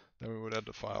 Then we would have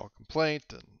to file a complaint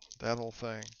and that whole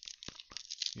thing.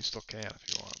 You still can if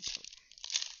you want. But.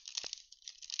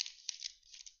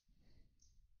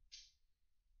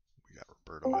 We got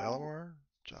Roberto Alomar,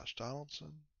 Josh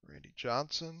Donaldson, Randy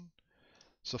Johnson,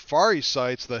 Safari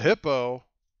Sights, the Hippo.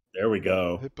 There we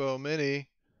go. Hippo Mini,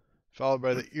 followed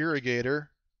by the Irrigator,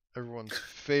 everyone's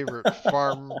favorite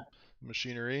farm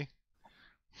machinery.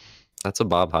 That's a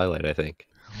Bob highlight, I think.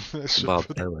 I should Bob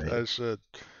put that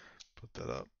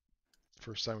up.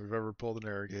 First time we've ever pulled an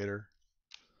Irrigator.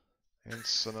 And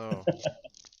Sano.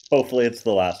 Hopefully it's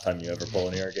the last time you ever pull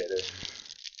an irrigator.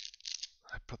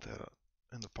 I put that up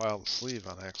in the pile of sleeve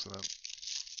on accident.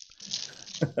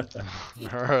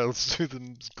 Alright, let's do the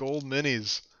gold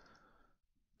minis.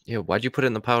 Yeah, why'd you put it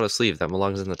in the pile of sleeve? That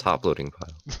belongs in the top loading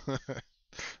pile.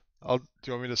 Do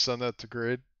you want me to send that to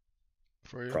grade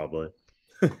for you? Probably.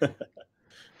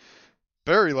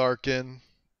 Barry Larkin,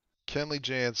 Kenley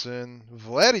Jansen,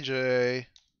 Vladdy J,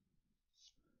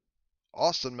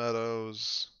 Austin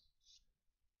Meadows,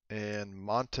 and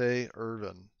Monte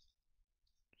Irvin.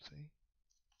 See?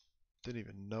 Didn't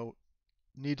even know.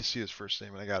 Need to see his first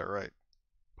name, and I got it right.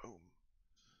 Boom.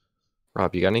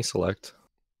 Rob, you got any select?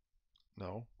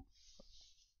 No.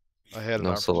 I had an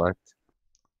No select.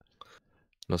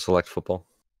 No select football.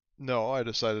 No, I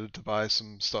decided to buy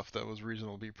some stuff that was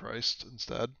reasonably priced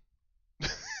instead.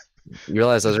 You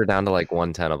realize those are down to like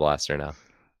 110 a blaster now.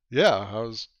 Yeah, I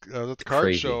was at the card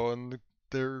Crazy. show, and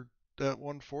they're at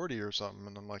 140 or something,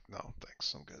 and I'm like, no,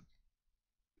 thanks, I'm good.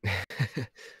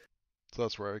 So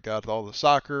that's where I got all the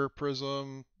soccer,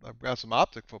 Prism. I've got some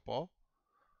Optic football.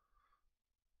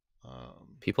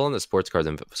 People in the sports card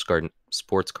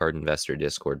investor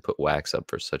Discord put wax up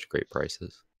for such great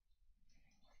prices.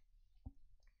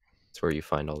 It's where you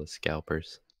find all the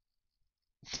scalpers.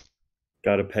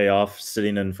 Got to pay off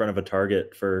sitting in front of a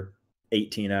Target for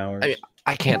 18 hours. I mean,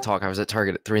 I can't talk. I was at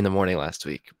Target at 3 in the morning last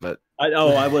week, but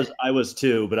I was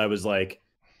too, but I was like,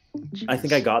 I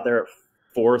think I got there at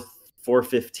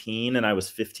 415, and I was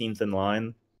 15th in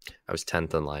line. I was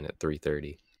 10th in line at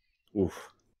 3:30. Oof.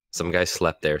 Some guy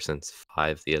slept there since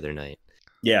 5 the other night.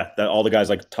 Yeah, that all the guys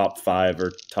like top 5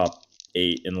 or top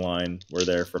 8 in line were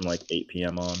there from like 8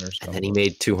 p.m. on or something. And then he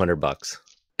made $200.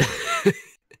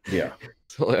 Yeah.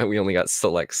 So we only got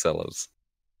select sellers.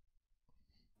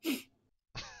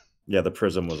 Yeah, the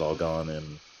Prism was all gone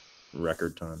in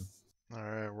record time. All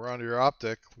right, we're on to your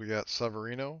optic. We got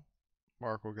Severino,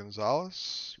 Marco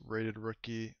Gonzalez, rated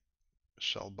rookie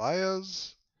Michel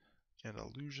Baez, and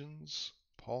Illusions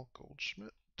Paul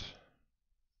Goldschmidt.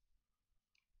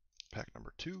 Pack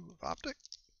number 2 of optic.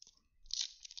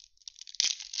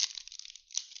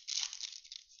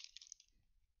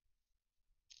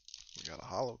 We got a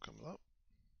hollow coming up.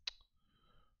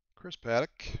 Chris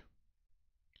Paddock,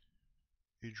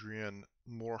 Adrian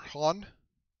Morjan,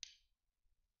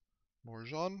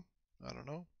 I don't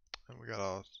know. And we got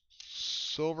a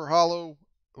silver hollow,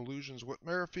 Illusions Whit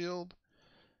Merrifield,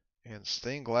 and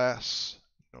stained glass,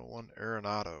 Nolan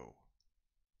Arenado.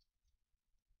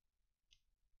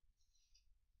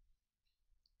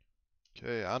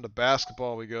 Okay, on to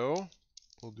basketball we go.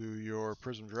 We'll do your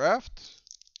Prism Draft.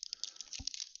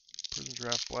 Prism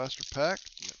Draft Blaster Pack.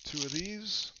 You got 2 of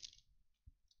these.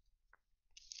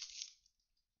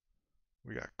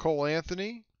 We got Cole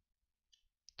Anthony,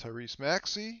 Tyrese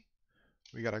Maxey.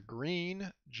 We got a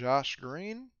green, Josh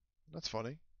Green. That's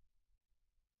funny.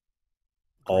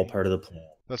 All Green. part of the plan.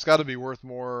 That's got to be worth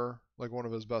more, like one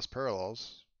of his best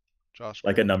parallels. Josh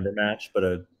Like Green. a number match, but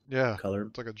a Yeah, color.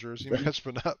 it's like a jersey match,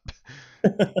 but not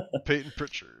Peyton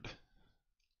Pritchard.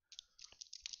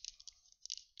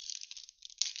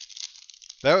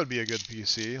 That would be a good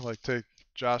PC. Like take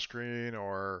Josh Green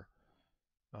or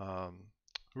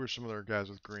who are some other guys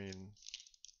with green?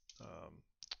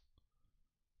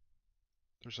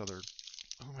 There's other.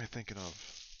 Who am I thinking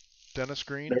of? Dennis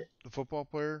Green, the football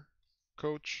player,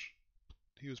 coach.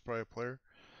 He was probably a player.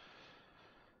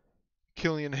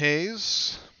 Killian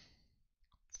Hayes,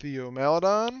 Theo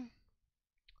Maladon,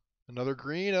 another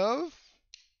green of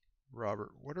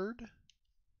Robert Woodard,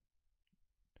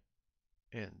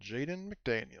 and Jaden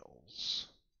McDaniels.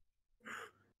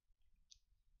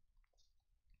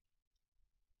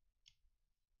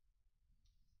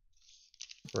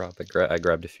 Rob, I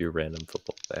grabbed a few random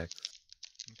football packs.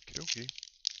 Okay.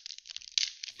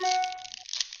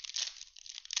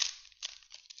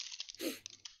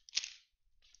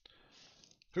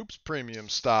 Hoops Premium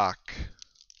Stock.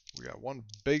 We got one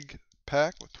big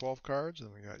pack with 12 cards,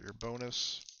 and we got your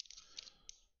bonus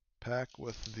pack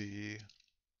with the,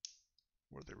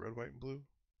 what are they, red, white, and blue?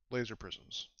 Laser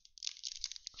prisms.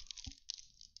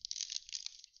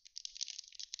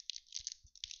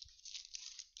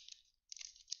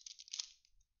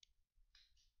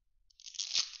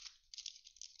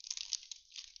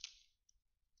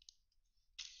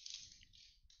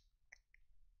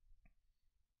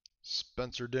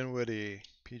 Spencer Dinwiddie,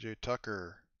 PJ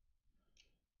Tucker,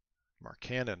 Mark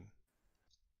Cannon,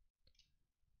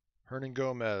 Hernan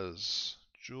Gomez,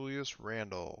 Julius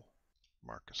Randle,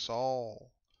 Marc Gasol,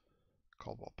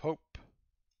 Caldwell Pope,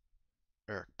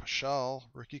 Eric Paschal,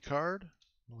 rookie card,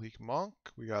 Malik Monk.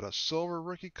 We got a silver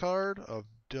rookie card of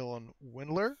Dylan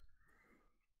Windler.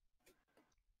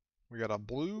 We got a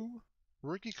blue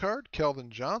rookie card,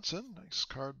 Kelvin Johnson. Nice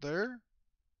card there.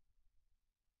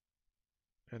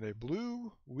 And a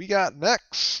blue we got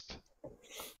next.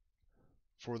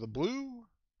 For the blue,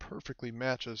 perfectly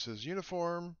matches his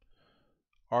uniform,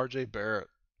 RJ Barrett.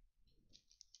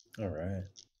 All right.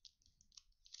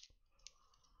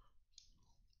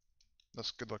 That's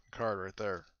a good looking card right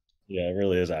there. Yeah, it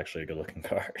really is actually a good looking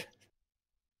card.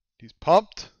 He's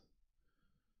pumped.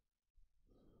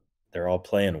 They're all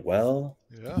playing well.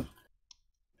 Yeah. I'm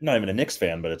not even a Knicks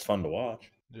fan, but it's fun to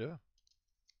watch. Yeah.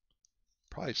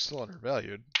 Probably still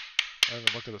undervalued. I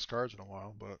haven't looked at his cards in a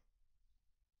while, but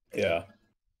Yeah.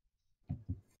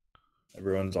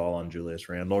 Everyone's all on Julius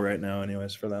Randle right now,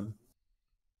 anyways, for them.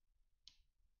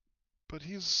 but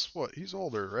he's what? He's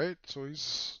older, right? So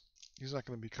he's not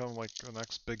going to become like the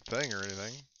next big thing or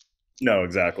anything. No,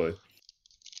 exactly.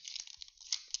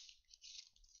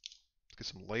 Get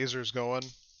some lasers going.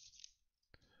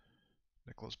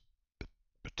 Nicholas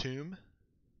Batum,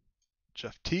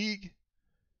 Jeff Teague,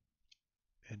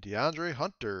 and DeAndre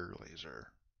Hunter laser.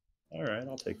 All right,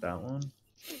 I'll take that one.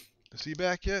 Is he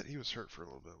back yet? He was hurt for a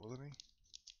little bit, wasn't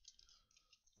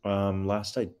he?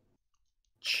 Last I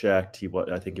checked,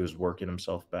 I think he was working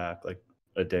himself back like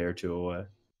a day or two away.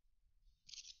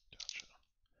 Gotcha.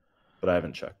 But I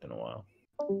haven't checked in a while.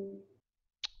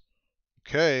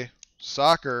 Okay,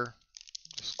 soccer.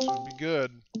 This is gonna be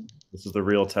good. This is the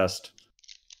real test.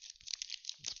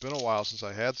 It's been a while since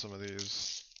I had some of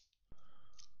these.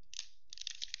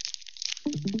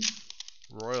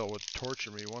 Royal would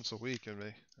torture me once a week,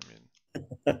 and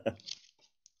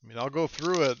I'll go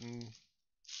through it and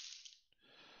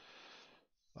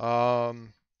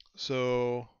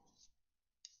so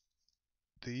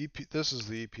the this is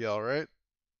the EPL, right?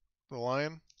 The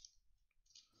Lion.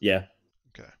 Yeah.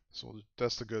 Okay, so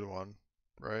that's the good one,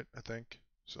 right? I think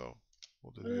so.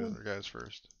 We'll do the other guys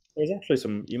first. There's actually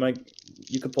some.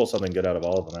 You could pull something good out of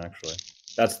all of them. Actually,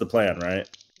 that's the plan, right?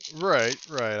 Right.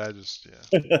 I just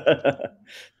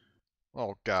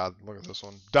Oh God, look at this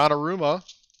one. Donnarumma.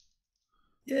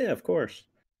 Yeah, of course.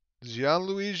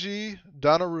 Gianluigi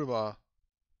Donnarumma.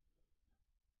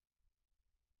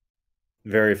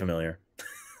 Very familiar.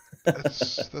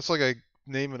 That's like a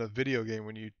name in a video game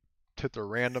when you hit the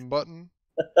random button.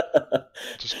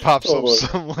 Just pops Totally. up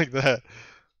something like that.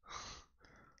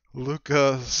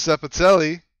 Luca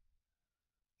Cepatelli.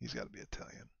 He's got to be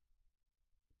Italian.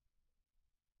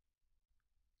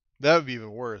 That would be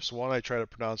even worse. One, I try to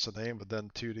pronounce the name, but then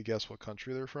two, to guess what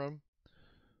country they're from.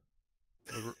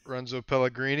 Renzo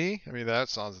Pellegrini. I mean, that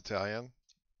sounds Italian.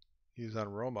 He's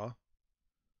on Roma.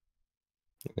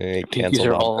 They I think canceled these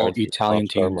are off all country Italian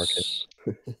star market.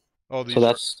 teams. Oh,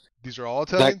 So these are all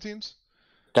Italian teams?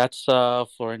 that's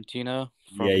Florentina.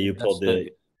 Yeah, you that's pulled the.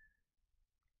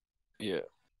 Yeah,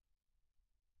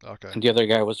 Okay. and the other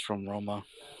guy was from Roma.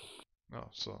 Oh,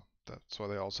 so that's why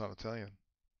they all sound Italian.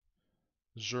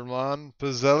 German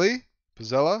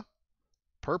Pizzella,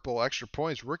 purple, extra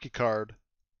points, rookie card.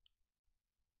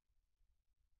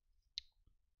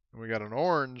 And we got an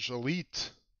orange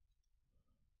elite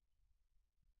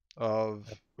of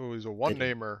he's a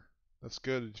one-namer. That's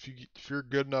good. If you're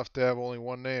good enough to have only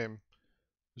one name,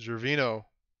 Gervino.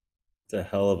 It's a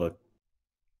hell of a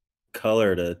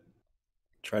color to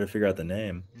try to figure out the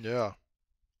name. Yeah.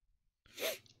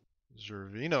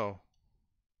 Gervino.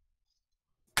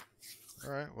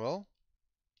 All right, well.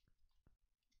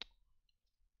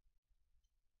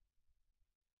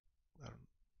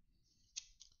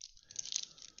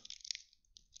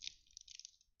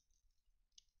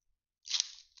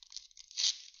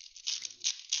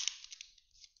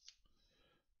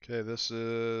 Okay, this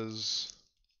is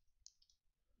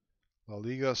La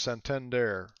Liga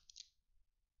Santander.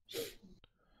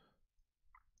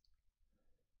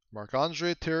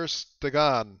 Marc-Andre ter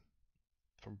Stegen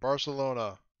from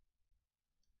Barcelona.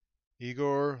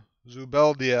 Igor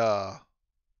Zubeldia,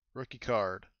 rookie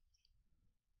card.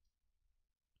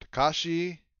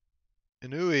 Takashi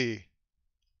Inui.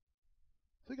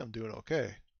 I think I'm doing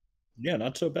okay. Yeah,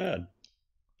 not so bad.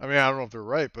 I mean, I don't know if they're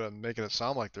right, but I'm making it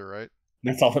sound like they're right.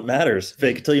 That's all that matters.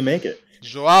 Fake it till you make it.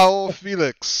 Joao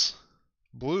Felix,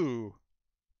 blue.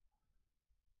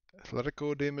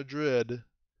 Atletico de Madrid.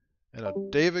 And a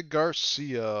David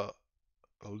Garcia,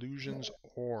 Illusions,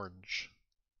 orange.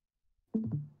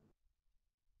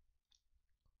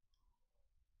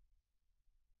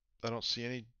 I don't see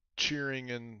any cheering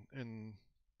in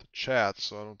the chat,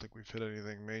 so I don't think we've hit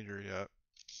anything major yet.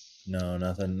 No,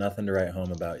 nothing to write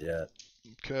home about yet.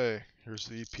 Okay, here's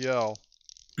the EPL.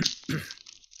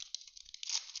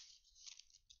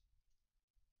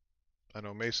 I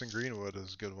know Mason Greenwood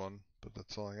is a good one, but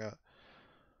that's all I got.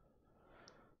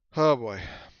 Oh boy.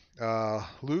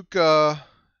 Luka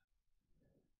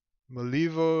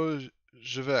Milivojevic.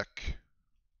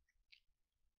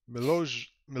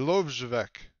 Milojevic.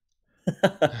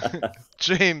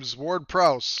 James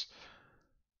Ward-Prowse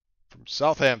from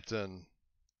Southampton.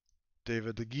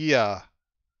 David De Gea,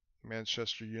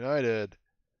 Manchester United.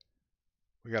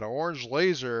 We got an orange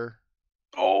laser.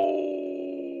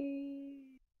 Oh,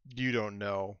 You don't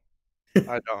know.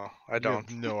 I don't. I You don't.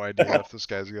 have no idea if this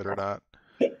guy's good or not.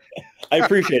 I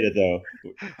appreciate it though.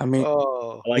 I mean,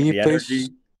 Oh, I like He the plays-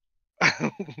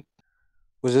 energy.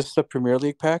 was this the Premier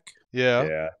League pack? Yeah.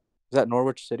 Yeah, Is that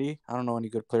Norwich City? I don't know any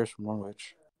good players from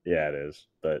Norwich. yeah, it is.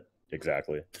 But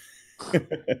exactly.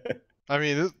 I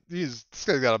mean, this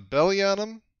guy's got a belly on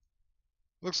him.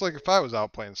 Looks like if I was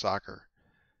out playing soccer.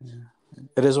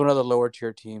 It is one of the lower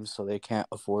tier teams, so they can't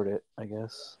afford it, I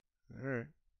guess. All right.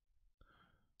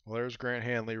 Well, there's Grant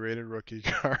Hanley rated rookie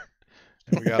card.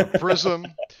 And we got a Prism,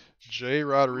 Jay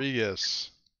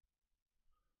Rodriguez.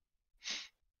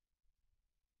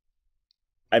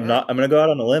 I'm gonna go out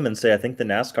on a limb and say I think the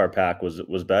NASCAR pack was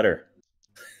better.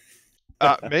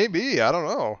 Maybe. I don't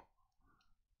know.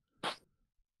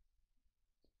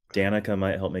 Danica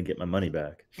might help me get my money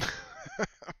back.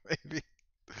 Maybe.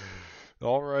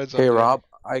 All right. Hey, Rob,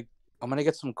 I'm gonna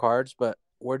get some cards, but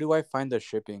where do I find the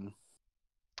shipping?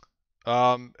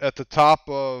 At the top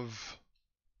of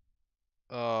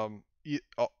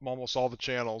almost all the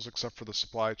channels except for the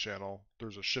supply channel,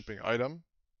 there's a shipping item.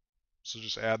 So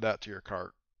just add that to your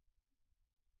cart.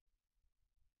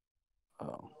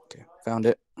 Oh, okay. Found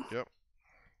it. Yep.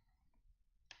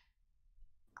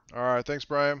 All right. Thanks,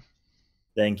 Brian.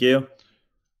 Thank you.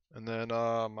 And then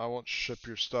I won't ship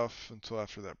your stuff until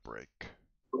after that break.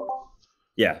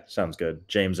 Yeah, sounds good.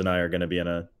 James and I are going to be in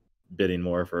a bidding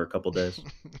war for a couple days.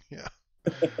 Yeah.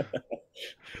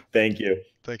 Thank you.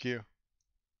 Thank you.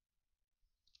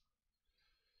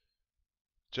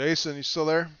 Jason, you still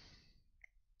there?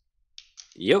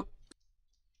 Yep.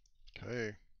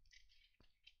 Okay.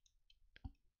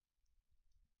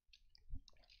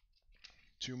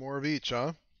 Two more of each,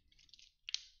 huh?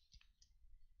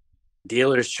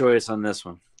 Dealer's choice on this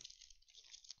one.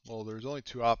 Well, there's only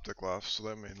two optic left, so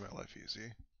that made my life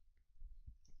easy.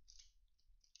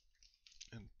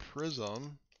 And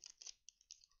Prism.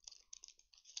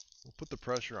 We'll put the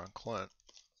pressure on Clint.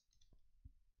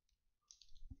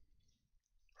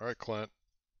 All right, Clint.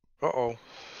 Uh-oh.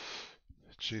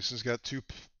 Jason's got two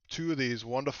of these.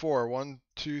 1 to 4. 1,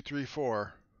 2, 3,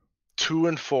 4. 2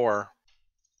 and 4.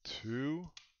 2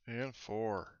 and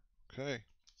 4. Okay.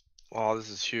 Oh, this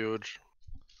is huge.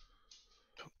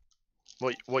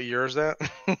 What year is that?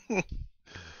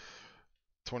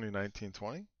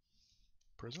 2019-20.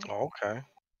 Prism. Oh, okay.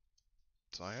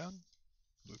 Zion.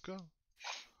 Luca.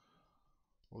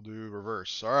 We'll do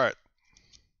reverse. All right.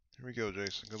 Here we go,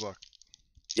 Jason. Good luck.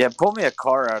 Yeah, pull me a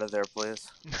car out of there, please.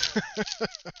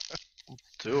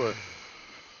 Do it.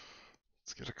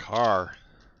 Let's get a car.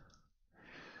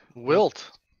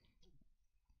 Wilt.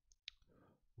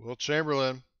 Will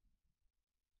Chamberlain.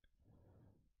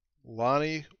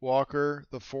 Lonnie Walker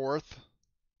the fourth.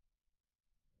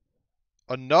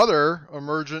 Another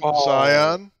emergent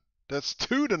Zion. That's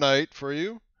 2 tonight for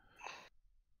you.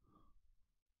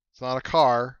 It's not a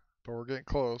car, but we're getting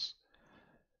close.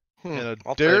 And a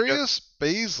I'll take it. Darius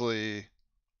Baisley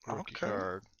rookie Okay.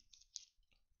 card.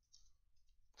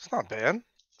 It's not bad,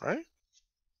 right?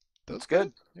 That's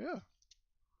good. Yeah.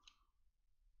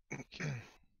 Okay.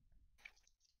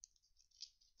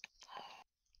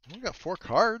 We got 4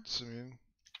 cards. I mean,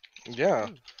 Yeah.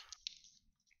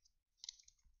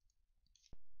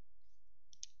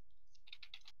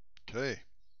 okay.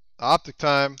 Optic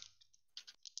time.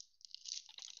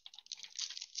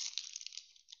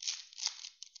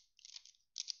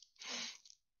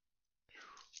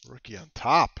 Rookie on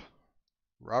top.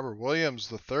 Robert Williams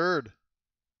the third.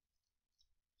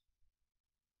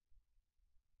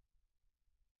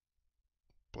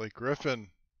 Blake Griffin.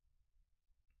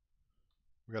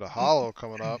 We got a hollow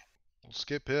coming up. We'll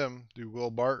skip him. Do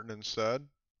Will Barton instead.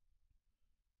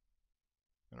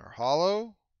 And our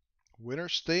hollow. Winner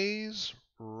stays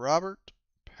Robert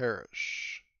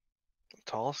Parrish.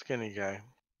 Tall, skinny guy.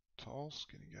 Tall,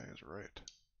 skinny guy is right.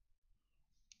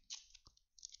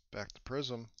 Back to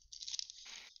Prism.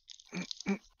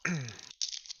 We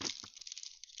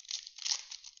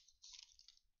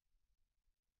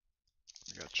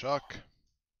got Chuck.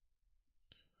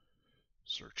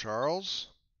 Sir Charles.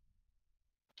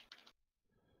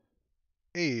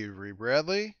 Avery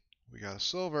Bradley. We got a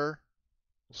silver.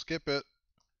 We'll skip it.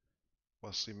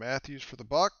 Wesley Matthews for the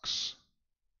Bucks.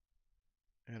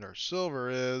 And our silver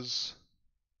is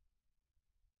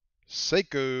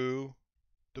Sekou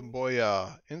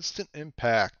Doumbouya. Instant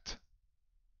Impact.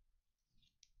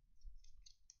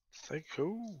 Say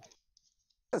cool.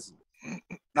 That's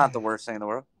not the worst thing in the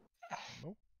world.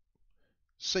 Nope.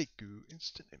 Sekou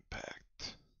Instant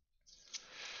Impact.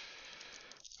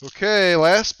 Okay,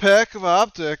 last pack of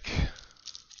Optic.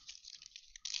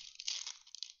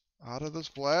 Out of this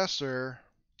blaster.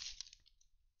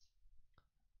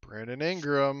 Brandon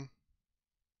Ingram.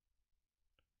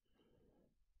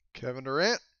 Kevin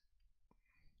Durant.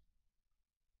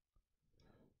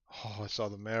 Oh, I saw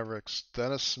the Mavericks.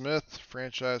 Dennis Smith,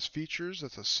 franchise features.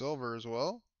 That's a silver as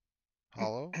well.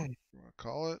 Hollow, you want to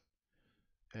call it.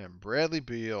 And Bradley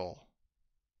Beal.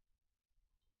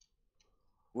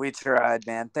 We tried,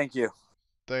 man. Thank you.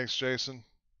 Thanks, Jason.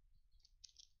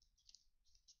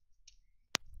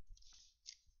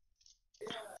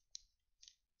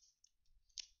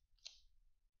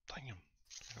 Damn.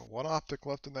 Got one optic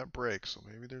left in that break, so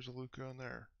maybe there's a Luka in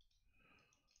there.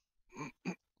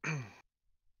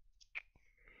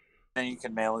 And you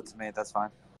can mail it to me. That's fine.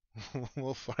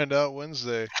 We'll find out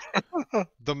Wednesday.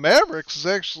 The Mavericks is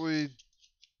actually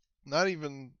not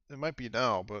even, it might be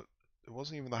now, but it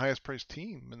wasn't even the highest priced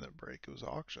team in that break. It was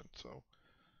auction, so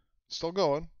still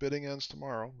going. Bidding ends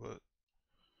tomorrow, but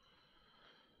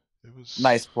it was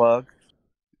Nice plug.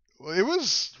 Well, it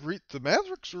was the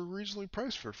Mavericks were reasonably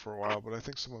priced for a while, but I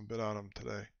think someone bid on them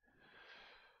today.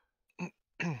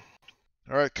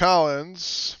 All right,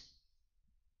 Collins.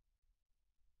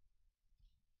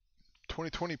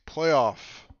 2020 playoff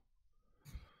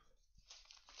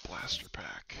blaster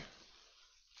pack.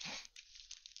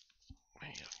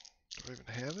 Man, do I even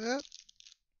have that?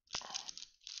 I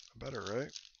better,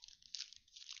 right?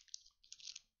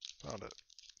 Found it.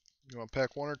 You want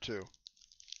pack 1 or 2?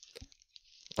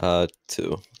 2. Okay.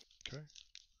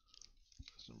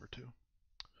 That's number 2.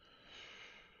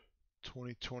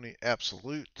 2020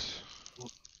 absolute.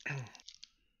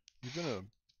 Even a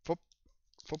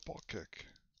football kick.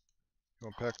 You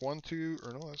want pack 1, 2,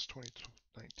 or no, that's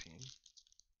 2019.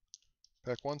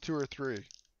 Pack 1, 2, or 3?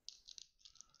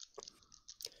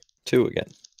 2 again.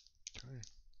 Okay.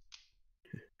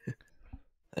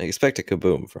 I expect a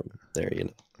kaboom from there, you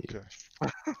know. Okay.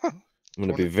 I'm going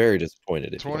to be very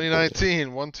disappointed if you don't pull it.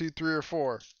 2019, 1, 2, 3, or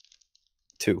 4?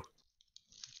 2.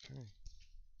 Okay.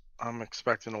 I'm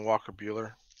expecting a Walker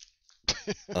Bueller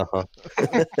Uh-huh.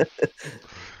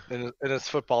 in his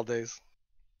football days.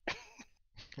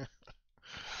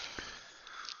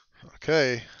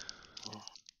 Okay.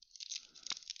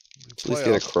 At least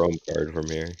get a Playoffs. chrome card from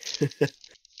here.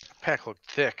 Pack looked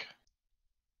thick.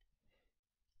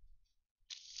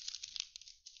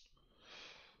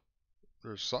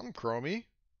 There's some chromey.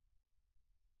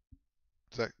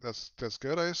 That's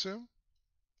good, I assume.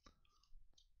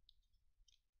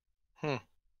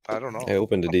 I don't know. I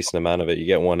opened a decent amount of it. You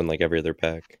get one in like every other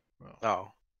pack. Well,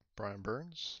 Oh, Brian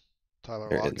Burns, Tyler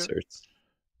Or Lockett, inserts.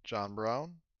 John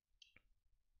Brown,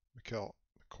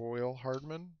 McCoy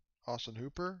Hardman, Austin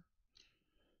Hooper,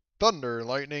 Thunder and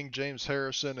Lightning, James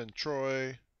Harrison, and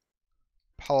Troy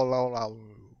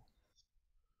Polamalu.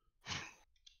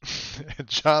 And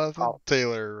Jonathan Oh.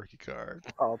 Taylor rookie card.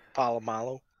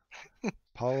 Palomalo.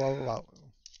 Polamalu.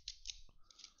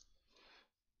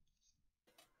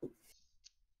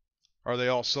 Are they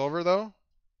all silver though?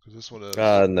 Because this one is.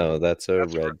 No, that's a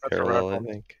That's a red red parallel, I one.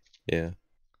 think. Yeah.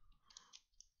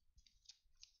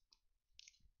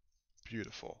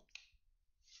 Beautiful.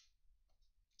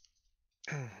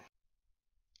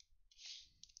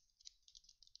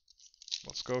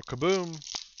 Let's go kaboom.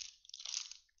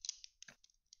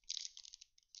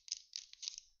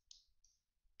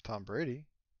 Tom Brady.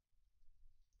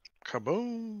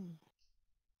 Kaboom.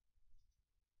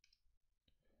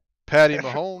 Patty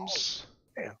Mahomes.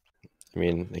 I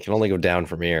mean, it can only go down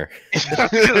from here.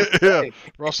 Yeah.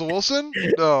 Russell Wilson?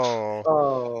 No.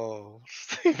 Oh,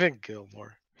 Stephen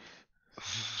Gilmore.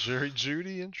 Jerry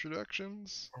Judy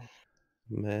introductions.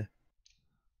 Meh.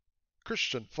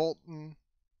 Christian Fulton.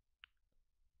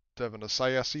 Devin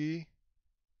Asiasi.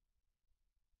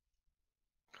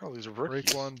 Oh, these are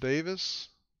rookies. Raekwon Davis.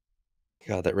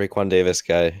 God, that Raekwon Davis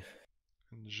guy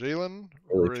And Jalen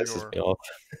really pisses Reagor. me off.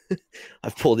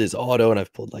 I've pulled his auto and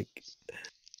I've pulled like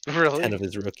Really? 10 of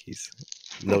his rookies.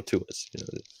 No Tuas. You know,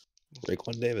 it's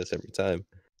Raekwon Davis every time.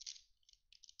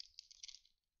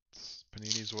 It's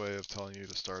Panini's way of telling you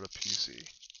to start a PC.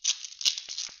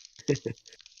 I'm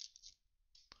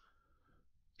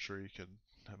sure you could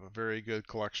have a very good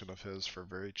collection of his for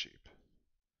very cheap.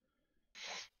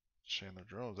 Chandler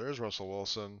Jones. There's Russell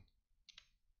Wilson.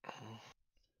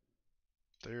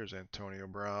 There's Antonio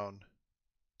Brown.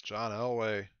 John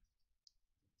Elway.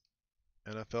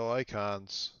 NFL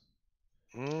icons.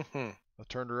 Mm-hmm. A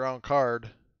turned around card,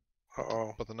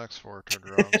 Uh-oh. but the next 4 are turned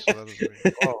around, so that is me.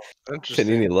 Oh, interesting.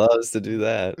 Panini loves to do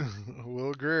that.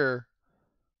 Will Greer,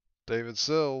 David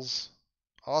Sills,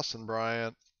 Austin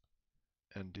Bryant,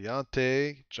 and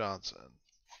Deontay Johnson.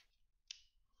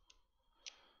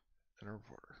 And a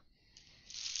reporter.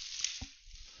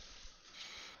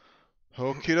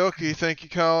 Okie dokie, thank you,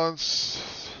 Collins.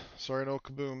 Sorry, no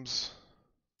kabooms.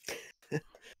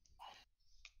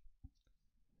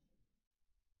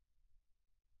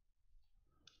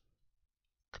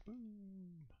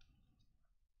 Kaboom.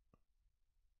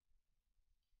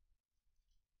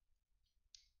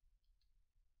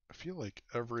 I feel like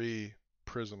every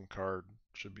Prism card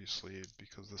should be sleeved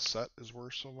because the set is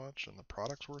worth so much and the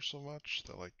product's worth so much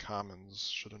that like commons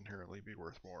should inherently be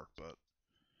worth more, but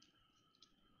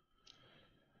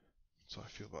so I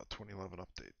feel about 2011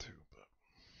 update too,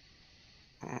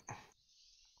 but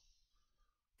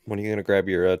When are you going to grab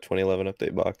your 2011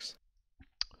 update box?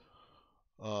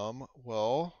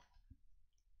 well,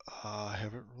 I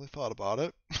haven't really thought about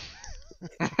it.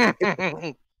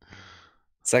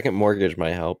 Second mortgage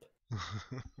might help.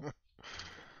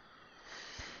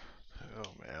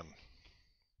 Oh man.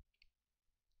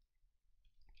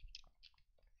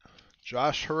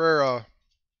 Josh Herrera,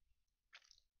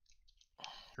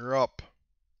 you're up.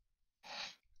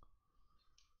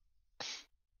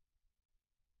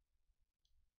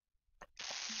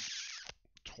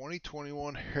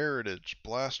 2021 Heritage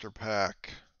Blaster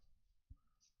Pack.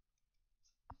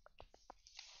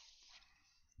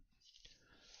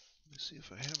 Let me see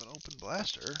if I have an open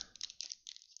blaster.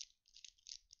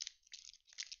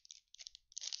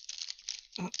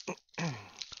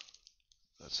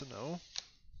 That's a no.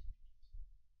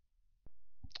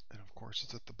 And of course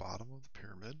it's at the bottom of the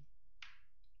pyramid.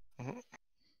 Mhm.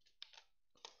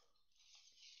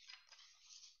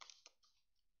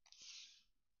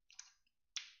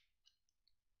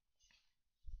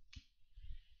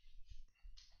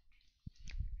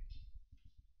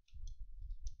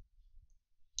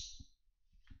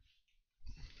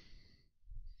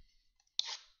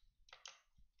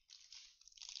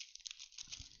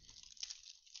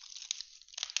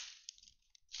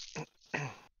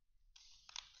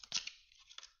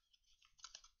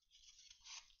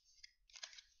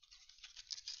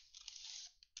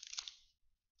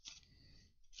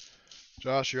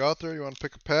 Josh, you out there? You want to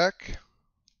pick a pack?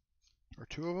 Or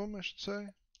two of them, I should say.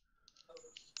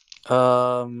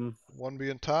 We'll One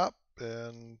being top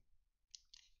and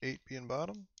 8 being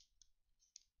bottom.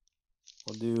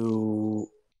 do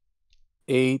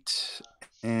 8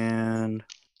 and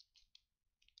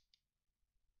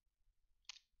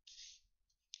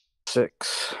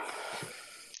 6.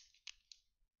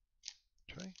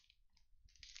 Okay.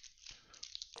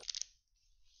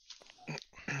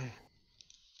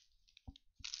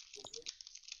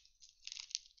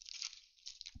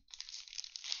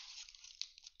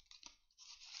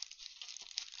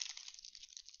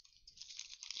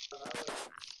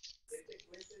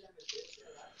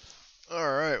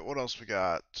 All right, what else we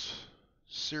got?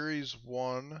 Series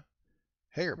 1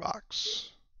 hanger box.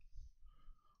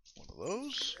 One of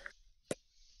those.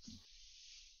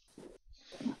 Do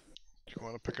you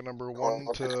want to pick a number 1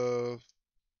 to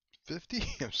 50?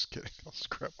 I'm just kidding. I'll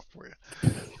scrap it for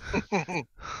you.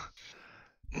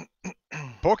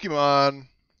 Pokemon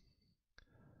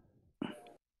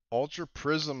Ultra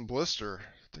Prism Blister.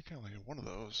 I think I only had one of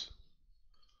those.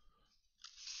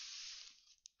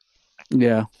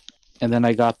 Yeah. And then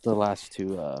I got the last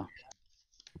two of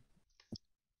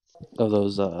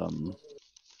those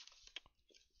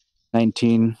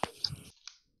 19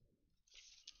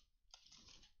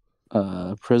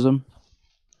 Prism.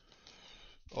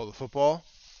 Oh, the football?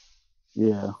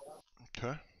 Yeah.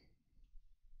 Okay.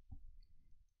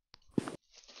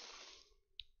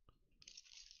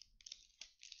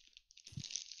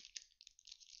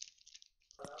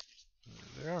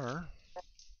 There they are.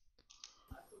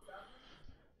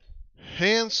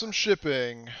 Handsome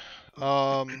shipping.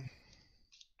 I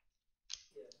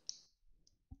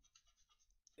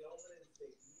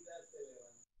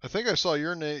think I saw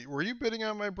your name. Were you bidding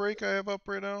on my break I have up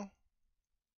right now?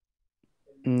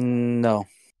 No.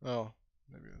 Oh,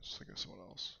 maybe I was thinking of someone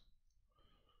else.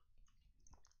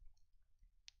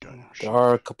 Got your There ship.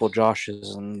 are a couple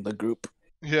Joshes in the group.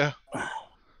 Yeah. I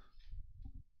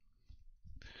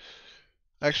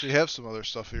actually have some other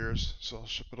stuff of yours, so I'll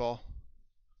ship it all.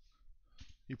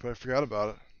 You probably forgot about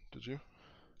it, did you?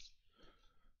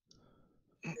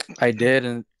 I did,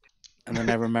 and then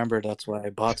I remembered that's why I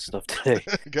bought stuff today.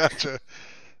 Gotcha.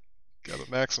 Gotta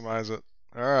maximize it.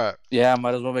 Alright. Yeah, I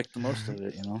might as well make the most of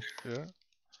it, you know? Yeah.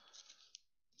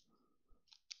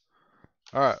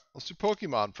 Alright, let's do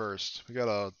Pokemon first. We got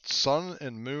a Sun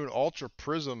and Moon Ultra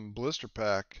Prism Blister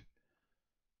Pack.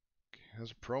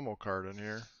 Has a promo card in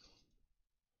here.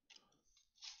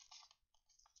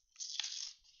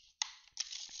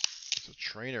 It's a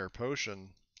trainer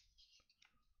potion.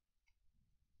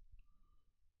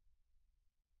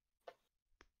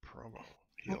 Promo.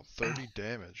 Deal 30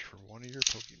 damage for one of your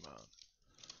Pokemon.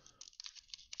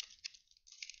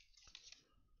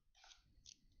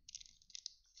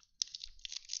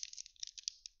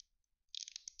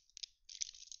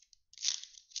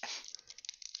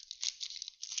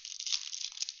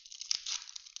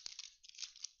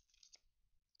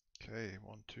 Okay,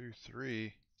 1, 2,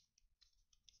 3.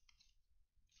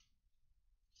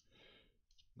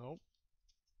 Nope.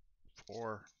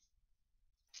 4.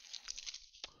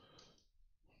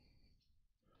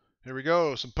 Here we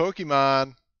go, some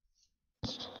Pokemon. I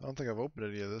don't think I've opened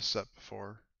any of this set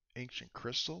before. Ancient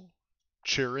Crystal,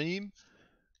 Chireem,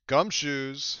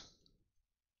 Gumshoes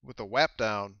with a Whap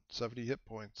Down, 70 hit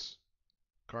points.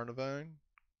 Carnivine,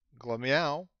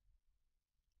 Glameow,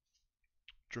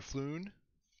 Drifloon,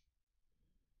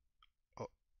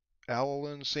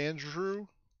 Alolan Sandshrew,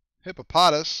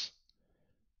 Hippopotas.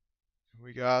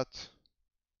 We got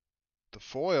the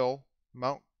foil,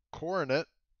 Mount Coronet,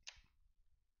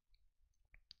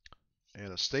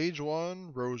 and a Stage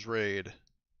 1 Roserade.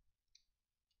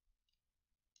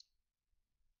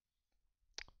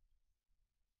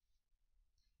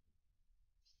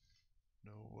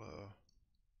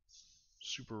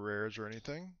 super rares or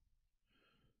anything.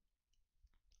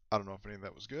 I don't know if any of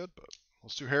that was good, but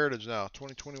let's do Heritage now.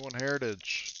 2021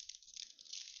 Heritage.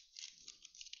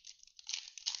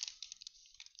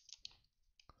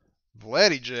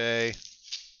 Vladdy J.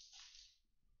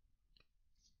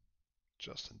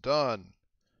 Justin Dunn.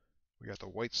 We got the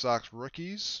White Sox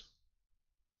rookies.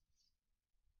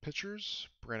 Pitchers.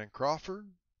 Brandon Crawford.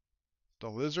 The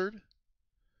Lizard.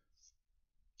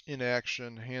 In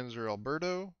action, Hanser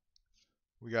Alberto.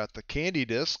 We got the Candy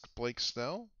Disc, Blake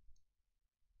Snell.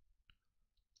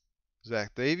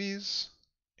 Zach Davies.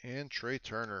 And Trey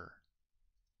Turner.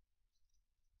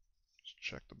 Just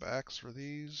check the backs for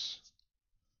these.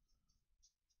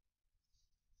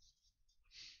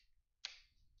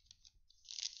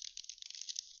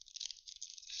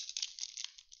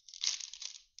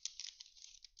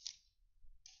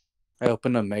 I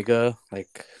opened a Mega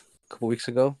like a couple weeks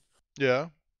ago, Yeah.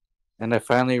 and I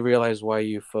finally realized why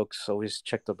you folks always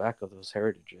check the back of those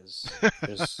Heritages.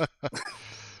 There's, I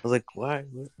was like, why?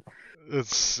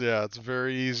 It's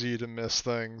very easy to miss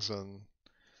things. And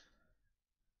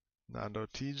Nando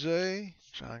TJ,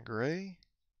 John Gray,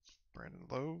 Brandon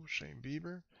Lowe, Shane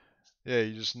Bieber. Yeah,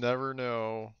 you just never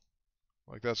know.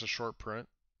 Like, that's a short print.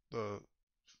 The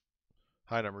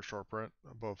high number short print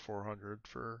above 400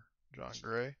 for John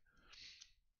Gray.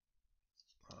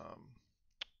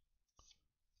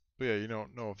 But yeah, you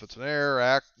don't know if it's an error,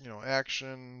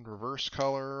 action, reverse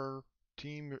color,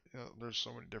 team. There's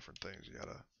so many different things you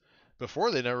gotta.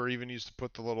 Before, they never even used to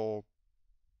put the little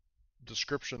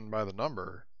description by the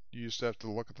number. You used to have to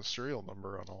look at the serial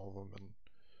number on all of them,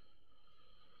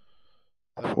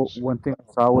 and that was, One thing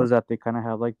I saw was that they kind of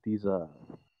have like these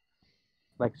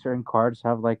like certain cards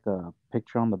have like a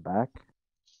picture on the back,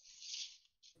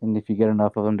 and if you get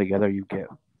enough of them together, you get.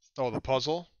 oh, the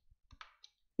puzzle.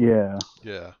 Yeah.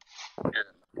 Yeah.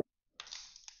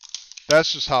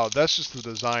 That's just the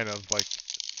design of like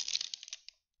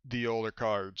the older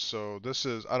cards. So this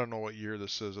is, I don't know what year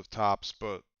this is of Topps,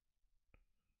 but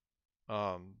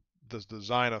the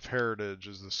design of Heritage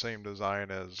is the same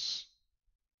design as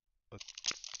a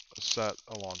set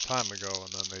a long time ago,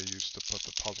 and then they used to put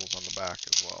the puzzles on the back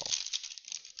as well.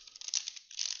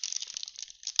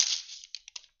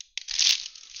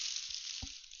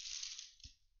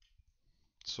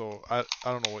 So I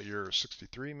don't know what year,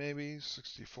 63 maybe,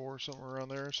 64, somewhere around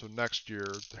there. So next year,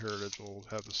 the Heritage will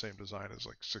have the same design as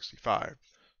like 65.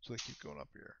 So they keep going up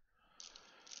here.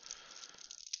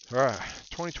 All right,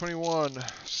 2021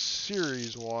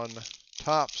 Series 1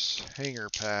 Topps Hanger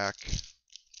Pack.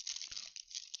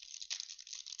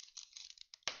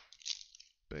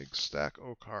 Big stack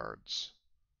O cards.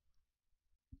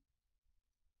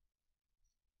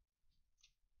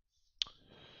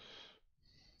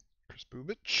 Chris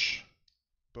Bubich,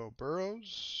 Bo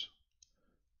Burrows,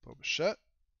 Bo Bichette,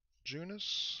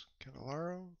 Junis,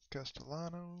 Candelario,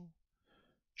 Castellano,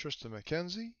 Tristan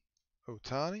McKenzie,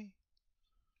 Otani,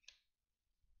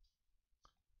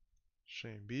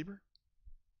 Shane Bieber,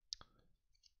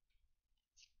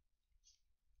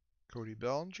 Cody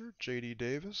Bellinger, JD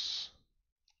Davis,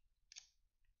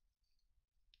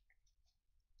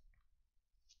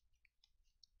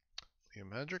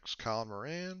 Liam Hendricks, Colin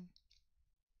Moran,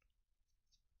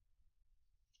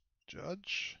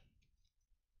 Judge,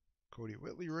 Cody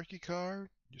Whitley rookie card,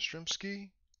 Yastrzemski,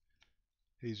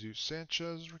 Jesus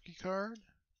Sanchez rookie card,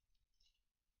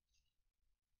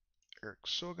 Eric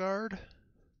Sogard.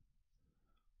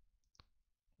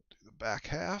 Do the back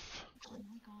half.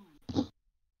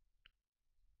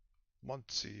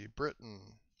 Muncie, Britton,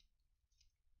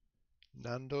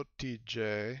 Nando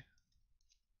TJ,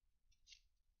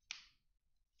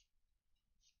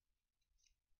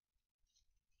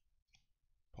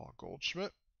 Paul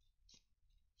Goldschmidt,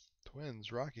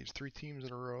 Twins, Rockies, 3 teams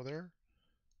in a row there.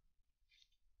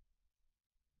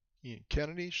 Ian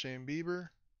Kennedy, Shane Bieber,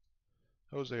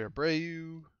 Jose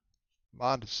Abreu,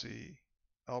 Mondesi,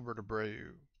 Albert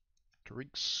Abreu,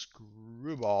 Tariq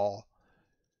Screwball,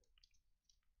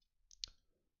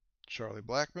 Charlie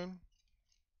Blackmon,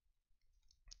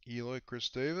 Eloy Chris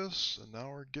Davis, and now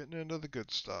we're getting into the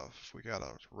good stuff. We got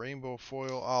a rainbow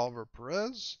foil Oliver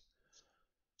Perez.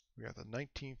 We got the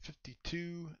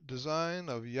 1952 design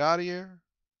of Yadier,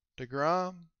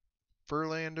 DeGrom,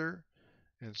 Verlander,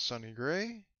 and Sonny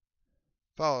Gray,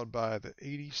 followed by the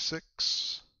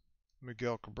 86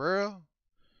 Miguel Cabrera.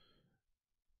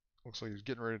 Looks like he's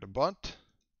getting ready to bunt.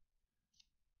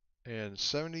 And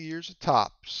 70 years of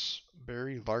Topps,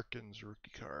 Barry Larkins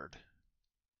rookie card.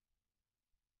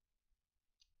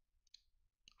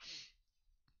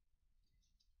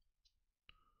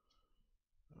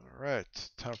 All right,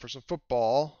 time for some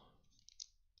football.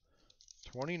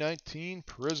 2019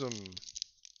 Prism.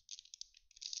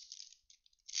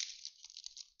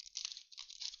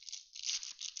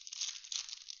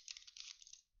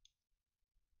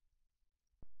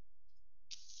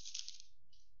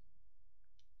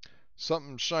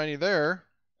 Something shiny there.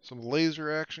 Some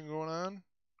laser action going on.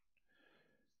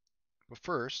 But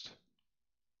first,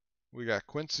 we got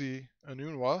Quincy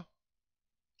Enunwa,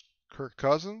 Kirk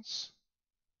Cousins,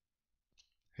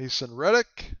 Hasten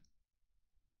Reddick,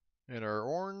 and our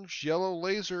orange yellow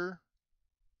laser,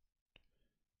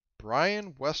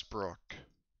 Brian Westbrook.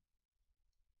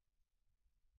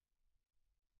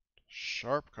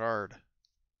 Sharp card.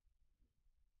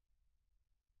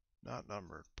 Not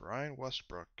numbered. Brian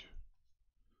Westbrook.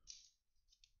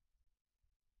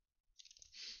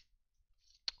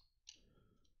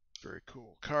 Very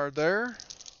cool card there.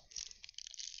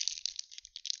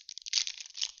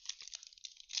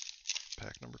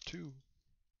 Pack number 2.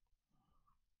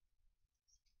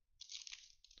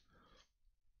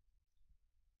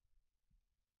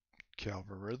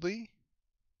 Calvin Ridley.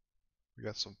 We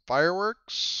got some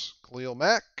fireworks. Khalil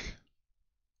Mack.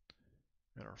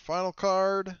 And our final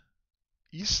card,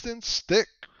 Easton Stick.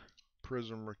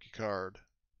 Prism rookie card.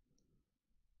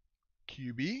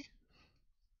 QB.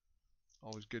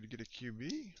 Always good to get a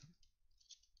QB.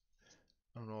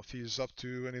 I don't know if he's up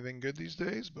to anything good these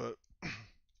days, but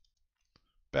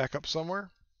back up somewhere.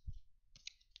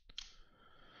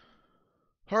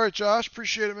 All right, Josh,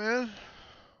 appreciate it, man.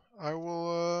 I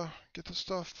will get the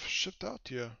stuff shipped out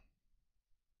to you.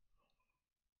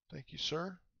 Thank you,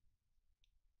 sir.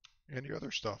 And your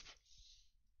other stuff.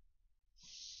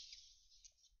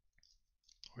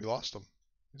 We lost him.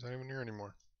 He's not even here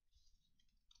anymore.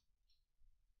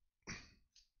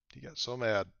 He got so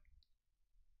mad.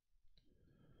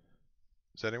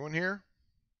 Is anyone here?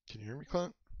 Can you hear me,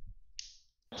 Clint?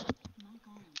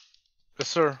 Yes,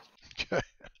 sir. Okay.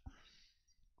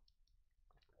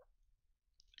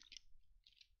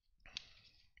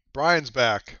 Brian's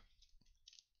back.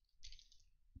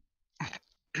 I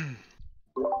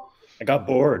got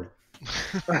bored.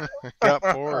 Got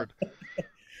bored.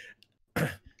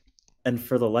 And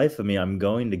for the life of me, I'm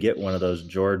going to get one of those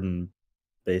Jordan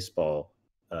baseball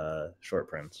short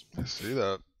prints. I see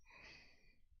that.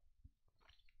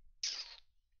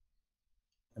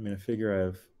 I mean, I figure I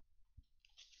have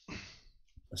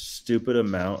a stupid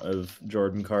amount of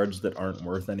Jordan cards that aren't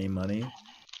worth any money.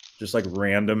 Just like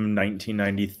random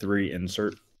 1993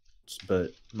 inserts,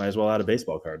 but might as well add a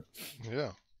baseball card.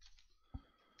 Yeah.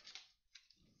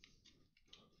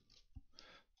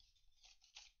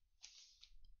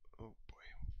 Oh boy,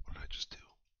 what did I just do?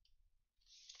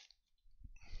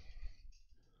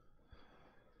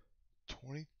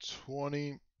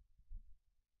 2020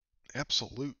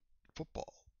 Absolute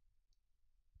Football.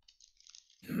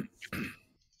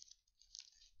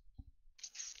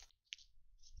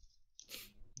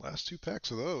 Last 2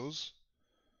 packs of those.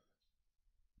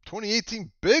 2018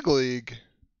 Big League.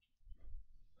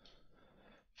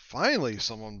 Finally,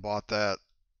 someone bought that.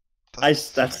 I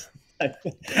saw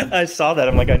that.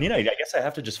 I'm like, I guess I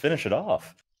have to just finish it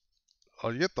off.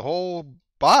 Oh, you get the whole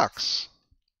box.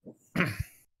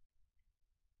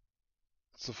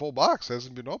 It's the full box. It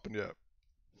hasn't been opened yet.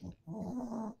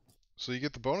 So you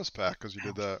get the bonus pack because you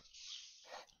did that.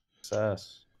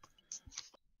 Success.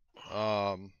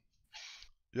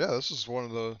 Yeah, this is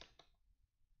probably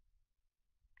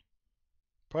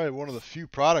one of the few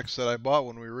products that I bought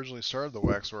when we originally started the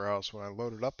Wax Warehouse, when I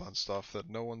loaded up on stuff that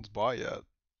no one's bought yet.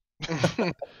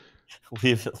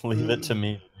 Leave it to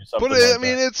me. But I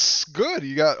mean, it's good.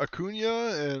 You got Acuna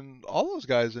and all those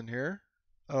guys in here.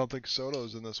 I don't think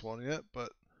Soto's in this one yet,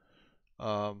 but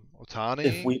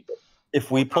Ohtani.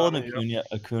 If we pull an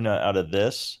Acuna out of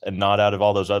this and not out of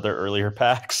all those other earlier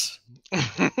packs,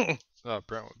 Brent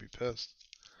would be pissed.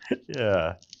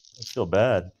 Yeah, I feel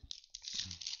bad.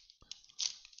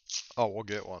 Oh, we'll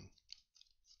get one.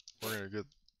 We're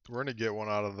gonna get one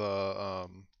out of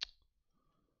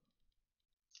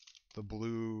the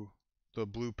blue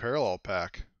parallel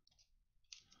pack.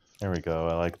 There we go.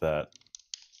 I like that.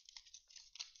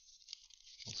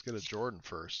 Let's get a Jordan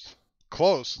first.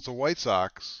 Close. It's a White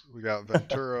Sox. We got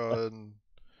Ventura and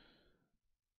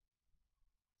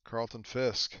Carlton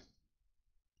Fisk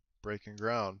breaking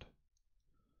ground.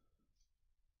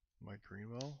 Mike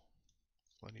Greenwell,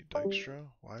 Lenny Dykstra.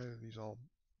 Why are these all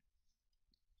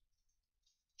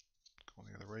going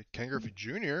the other way? Ken Griffey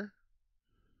Jr. There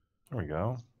we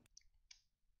go.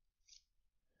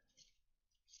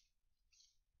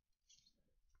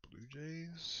 Blue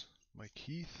Jays, Mike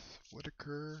Heath,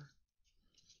 Whitaker,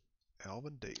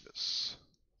 Alvin Davis.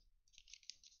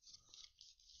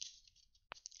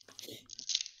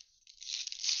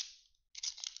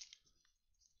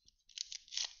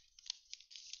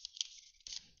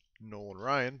 Nolan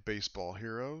Ryan, Baseball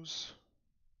Heroes.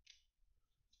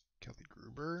 Kelly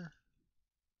Gruber.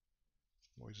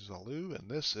 Moises Alou, and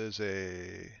this is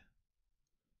a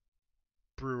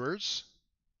Brewers.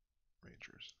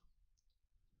 Rangers.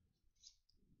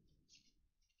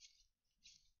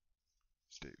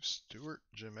 Dave Stewart,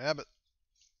 Jim Abbott,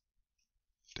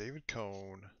 David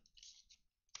Cone.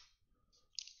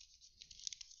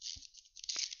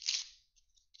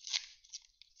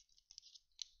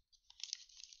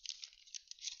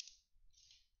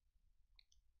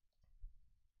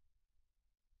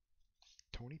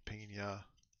 Tony Pena,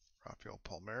 Rafael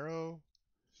Palmeiro.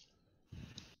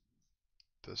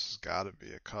 This has got to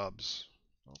be a Cubs.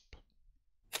 Nope.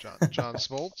 John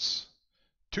Smoltz.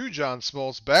 2 John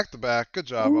Smoltz back to back. Good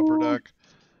job, Upper Deck.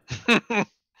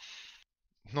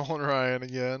 Nolan Ryan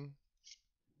again.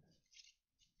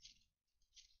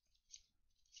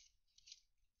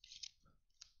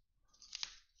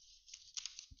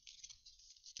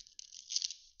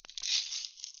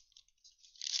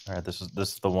 All right, this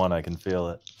is the one. I can feel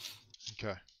it.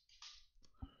 Okay.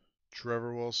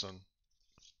 Trevor Wilson.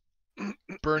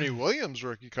 Bernie Williams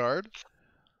rookie card.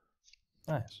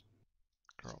 Nice.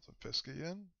 Carlton Fisk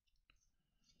again.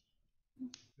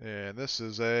 And this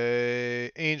is a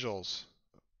Angels.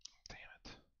 Damn it.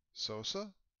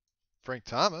 Sosa. Frank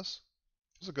Thomas.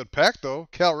 This is a good pack though.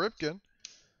 Cal Ripken.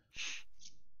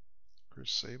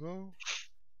 Chris Sabo.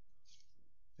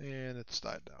 And it's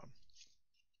died down.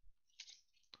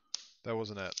 That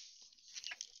wasn't it.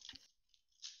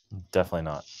 Definitely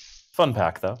not. Fun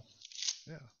pack though.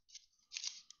 Yeah.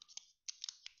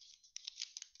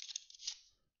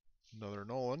 Another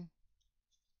Nolan.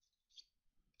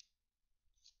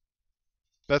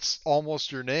 That's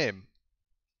almost your name.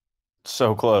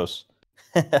 So close.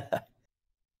 You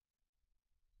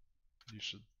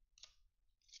should.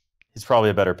 He's probably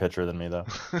a better pitcher than me though.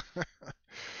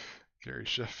 Gary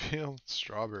Sheffield,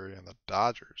 Strawberry, and the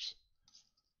Dodgers.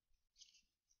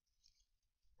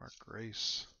 Mark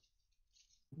Grace.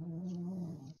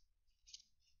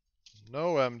 No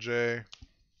MJ.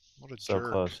 What a So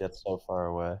jerk. close yet so far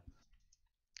away.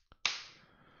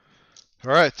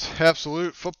 All right,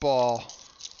 Absolute Football.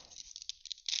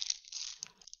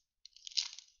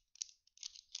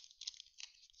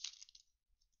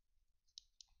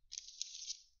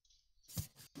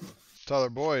 Tyler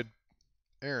Boyd,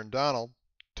 Aaron Donald,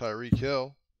 Tyreek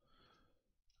Hill.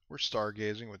 We're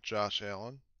stargazing with Josh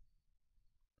Allen.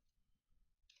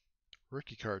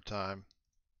 Rookie card time.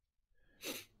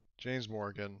 James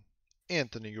Morgan,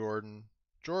 Anthony Gordon,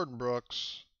 Jordan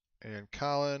Brooks, and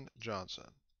Colin Johnson.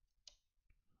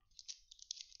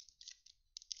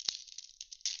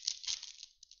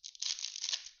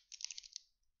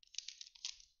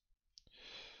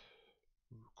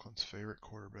 Clint's favorite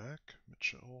quarterback,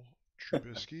 Mitchell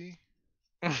Trubisky.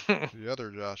 The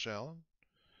other Josh Allen.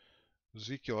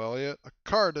 Ezekiel Elliott. A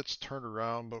card that's turned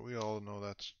around, but we all know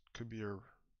that could be a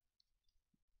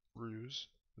ruse.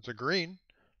 It's a green.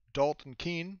 Dalton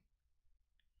Keene.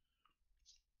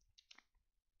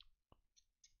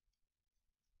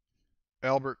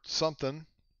 Albert something.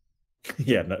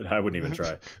 Yeah, no, I wouldn't even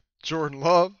try. Jordan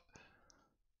Love.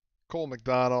 Cole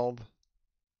McDonald.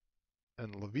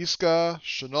 And Laviska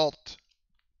Shenault,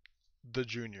 the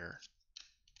junior.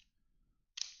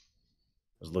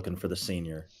 I was looking for the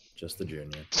senior, just the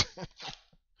junior. Fuck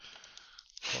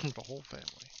the whole family.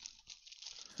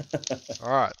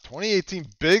 All right, 2018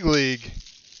 Big League.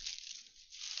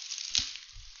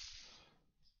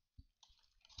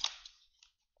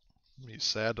 I'm gonna be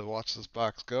sad to watch this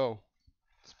box go.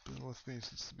 It's been with me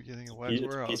since the beginning of Wags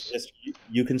Warehouse.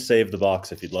 You can save the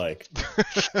box if you'd like.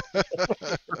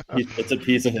 It's a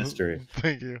piece of history.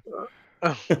 Thank you.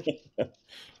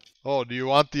 Oh, do you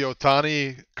want the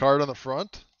Ohtani card on the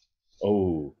front?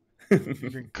 Oh. You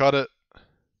can cut it.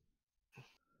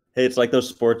 Hey, it's like those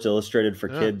Sports Illustrated for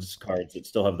Yeah. Kids cards that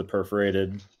still have the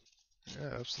perforated.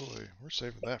 Yeah, absolutely. We're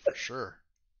saving that for sure.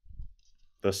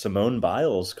 The Simone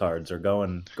Biles cards are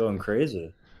going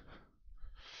crazy.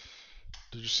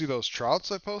 Did you see those trouts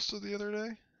I posted the other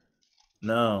day?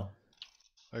 No.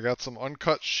 I got some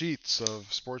uncut sheets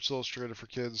of Sports Illustrated for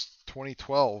Kids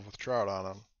 2012 with trout on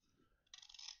them.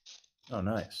 Oh,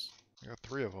 nice. I got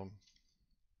 3 of them.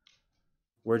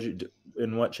 Where'd you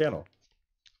in what channel?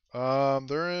 They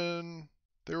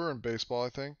were in baseball, I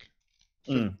think.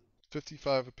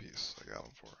 55 apiece. I got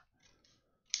them for.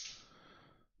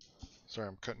 Sorry,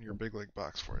 I'm cutting your big league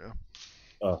box for you.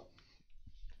 Oh,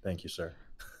 thank you, sir.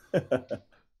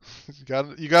 You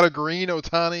got a green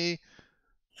Ohtani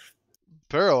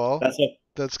parallel.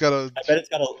 That's got a. I bet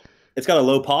it's got a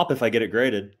low pop if I get it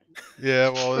graded. Yeah,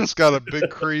 well, it's got a big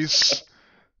crease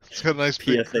It's got a nice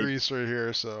big PSA crease right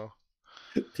here, so.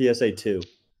 PSA 2.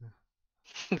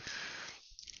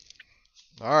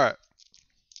 All right.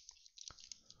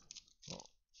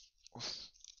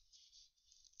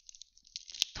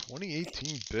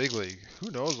 2018 Big League.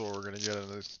 Who knows what we're gonna get in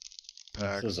this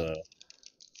pack? This is a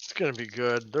It's gonna be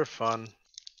good. They're fun.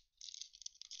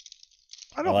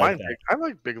 I don't like mind that. big. I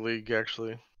like big league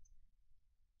actually.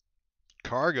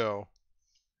 Cargo.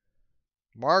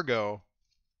 Margot.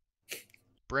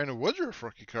 Brandon Woodruff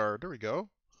rookie card. There we go.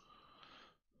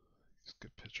 He's a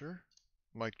good pitcher.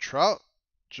 Mike Trout.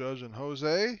 Judge and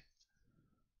Jose.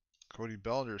 Cody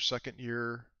Bellinger. Second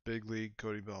year Big League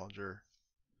Cody Bellinger.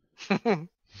 Hector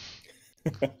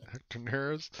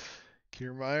Neris.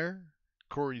 Kiermaier.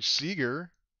 Corey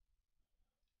Seager.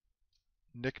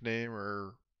 Nickname,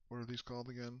 or what are these called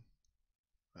again?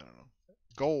 I don't know.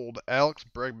 Gold. Alex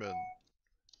Bregman.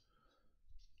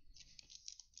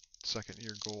 Second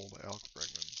year gold. Alex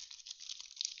Bregman.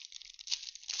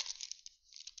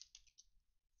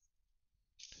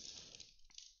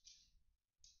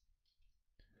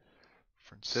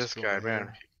 This Francisco guy, man,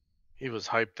 Mayer. he was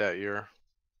hyped that year.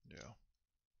 Yeah.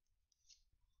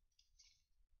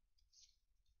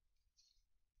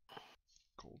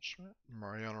 Goldschmidt.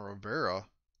 Mariano Rivera.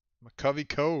 McCovey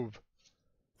Cove.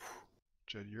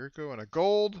 Jed Yurko, and a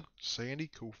gold. Sandy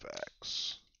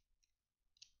Koufax.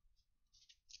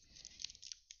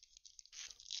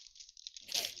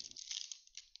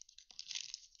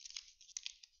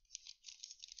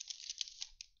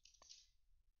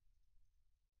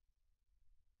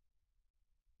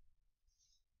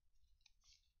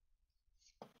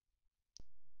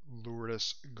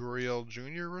 Lourdes Gurriel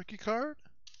Jr. rookie card.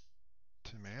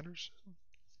 Tim Anderson.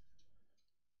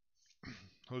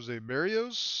 Jose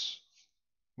Barrios.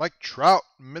 Mike Trout,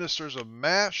 Ministers of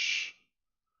MASH.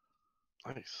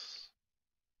 Nice.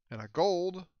 And a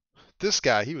gold. This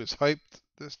guy, he was hyped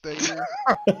this day here.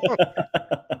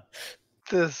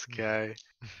 This guy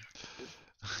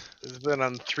has been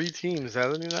on 3 teams,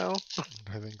 hasn't he now?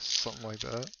 I think something like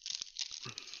that.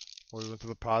 Well, he went to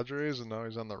the Padres and now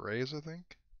he's on the Rays, I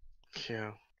think.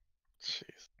 Yeah.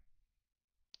 Jeez.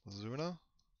 Zuna.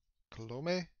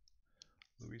 Colome.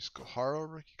 Luis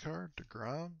Cojarro rookie card.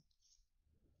 DeGrom.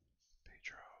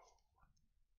 Pedro.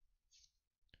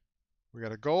 We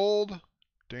got a gold.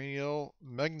 Daniel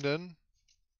Megden.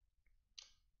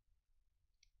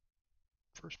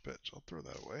 First pitch. I'll throw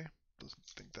that away. Doesn't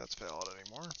think that's valid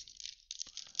anymore.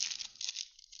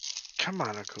 Come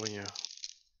on, Acuna.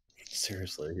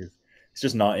 Seriously, he's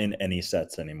just not in any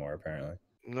sets anymore, apparently.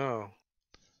 No.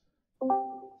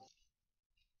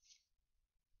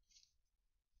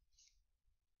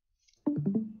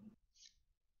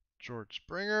 George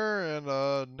Springer and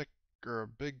a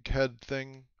big head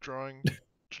thing drawing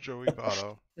Joey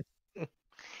Votto.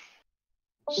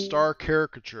 Star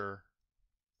caricature.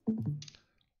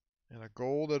 And a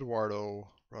gold Eduardo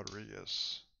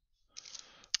Rodriguez.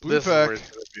 Blue This is where pack.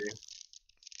 it's gonna be.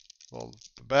 Well,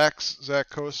 the back's Zach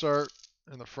Cosart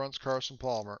and the front's Carson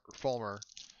Fulmer.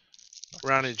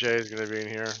 Ronnie J is gonna be in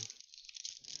here.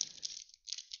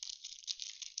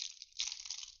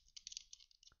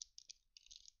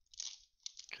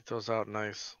 Get those out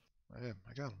nice. I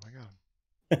got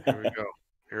him. Here we go.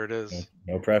 Here it is.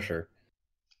 No pressure.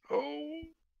 Oh,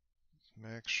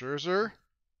 Max Scherzer.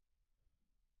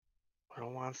 I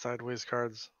don't want sideways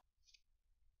cards.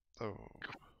 Oh,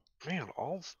 Man,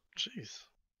 all jeez.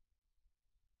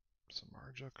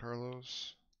 Samardzija,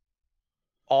 Carlos.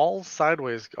 All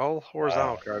sideways, all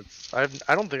horizontal cards. I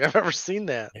don't think I've ever seen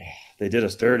that. They did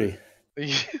us dirty.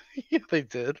 Yeah, they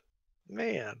did.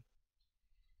 Man.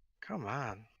 Come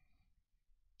on.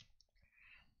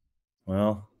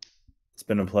 Well, it's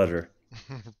been a pleasure.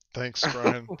 Thanks,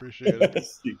 Brian. Appreciate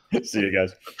it. See you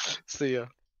guys. See ya.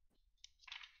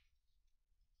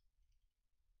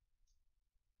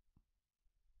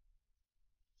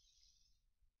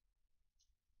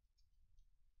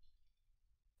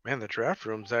 Man, the draft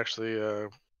room's actually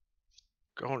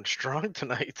going strong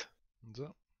tonight. What's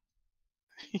up?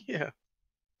 Yeah.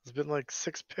 It's been like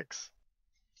 6 picks.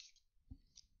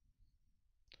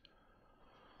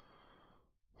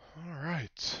 All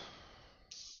right.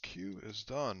 Q is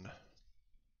done.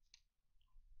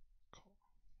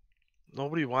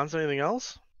 Nobody wants anything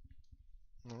else?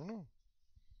 I don't know.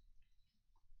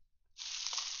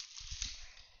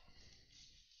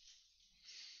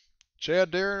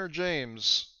 Chad, Darren, or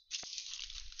James?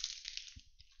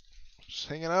 Just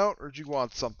hanging out, or do you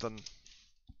want something?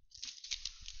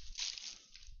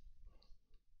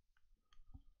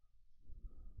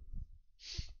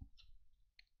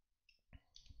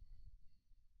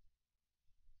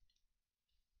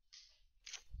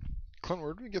 Clint,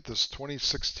 where did we get this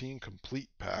 2016 complete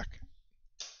pack?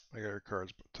 I got your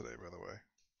cards today, by the way.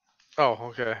 Oh,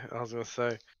 okay. I was gonna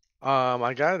say,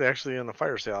 I got it actually in the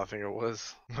fire sale. I think it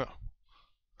was. No.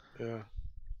 Yeah.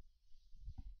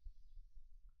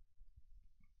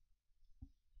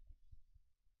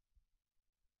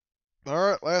 All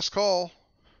right, last call.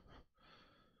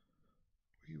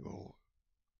 We will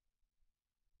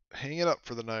hang it up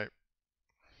for the night.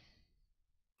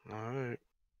 All right.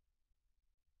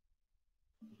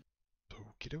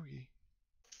 Okie dokie.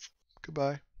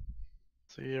 Goodbye.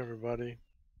 See you, everybody.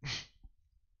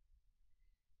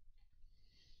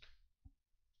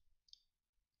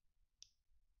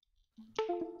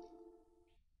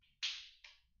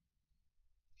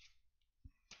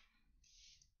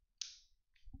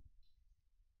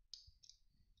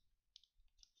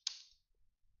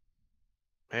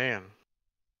 Man,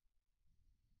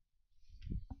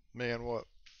 Man, what?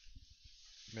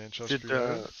 Manchester did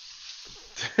United?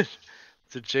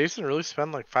 did Jason really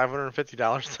spend like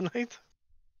 $550 tonight?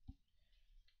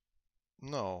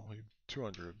 No,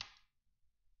 200.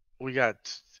 We got.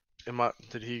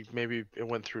 Did he maybe it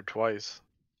went through twice?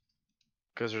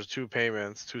 Because there's two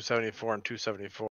payments, 274 and 274.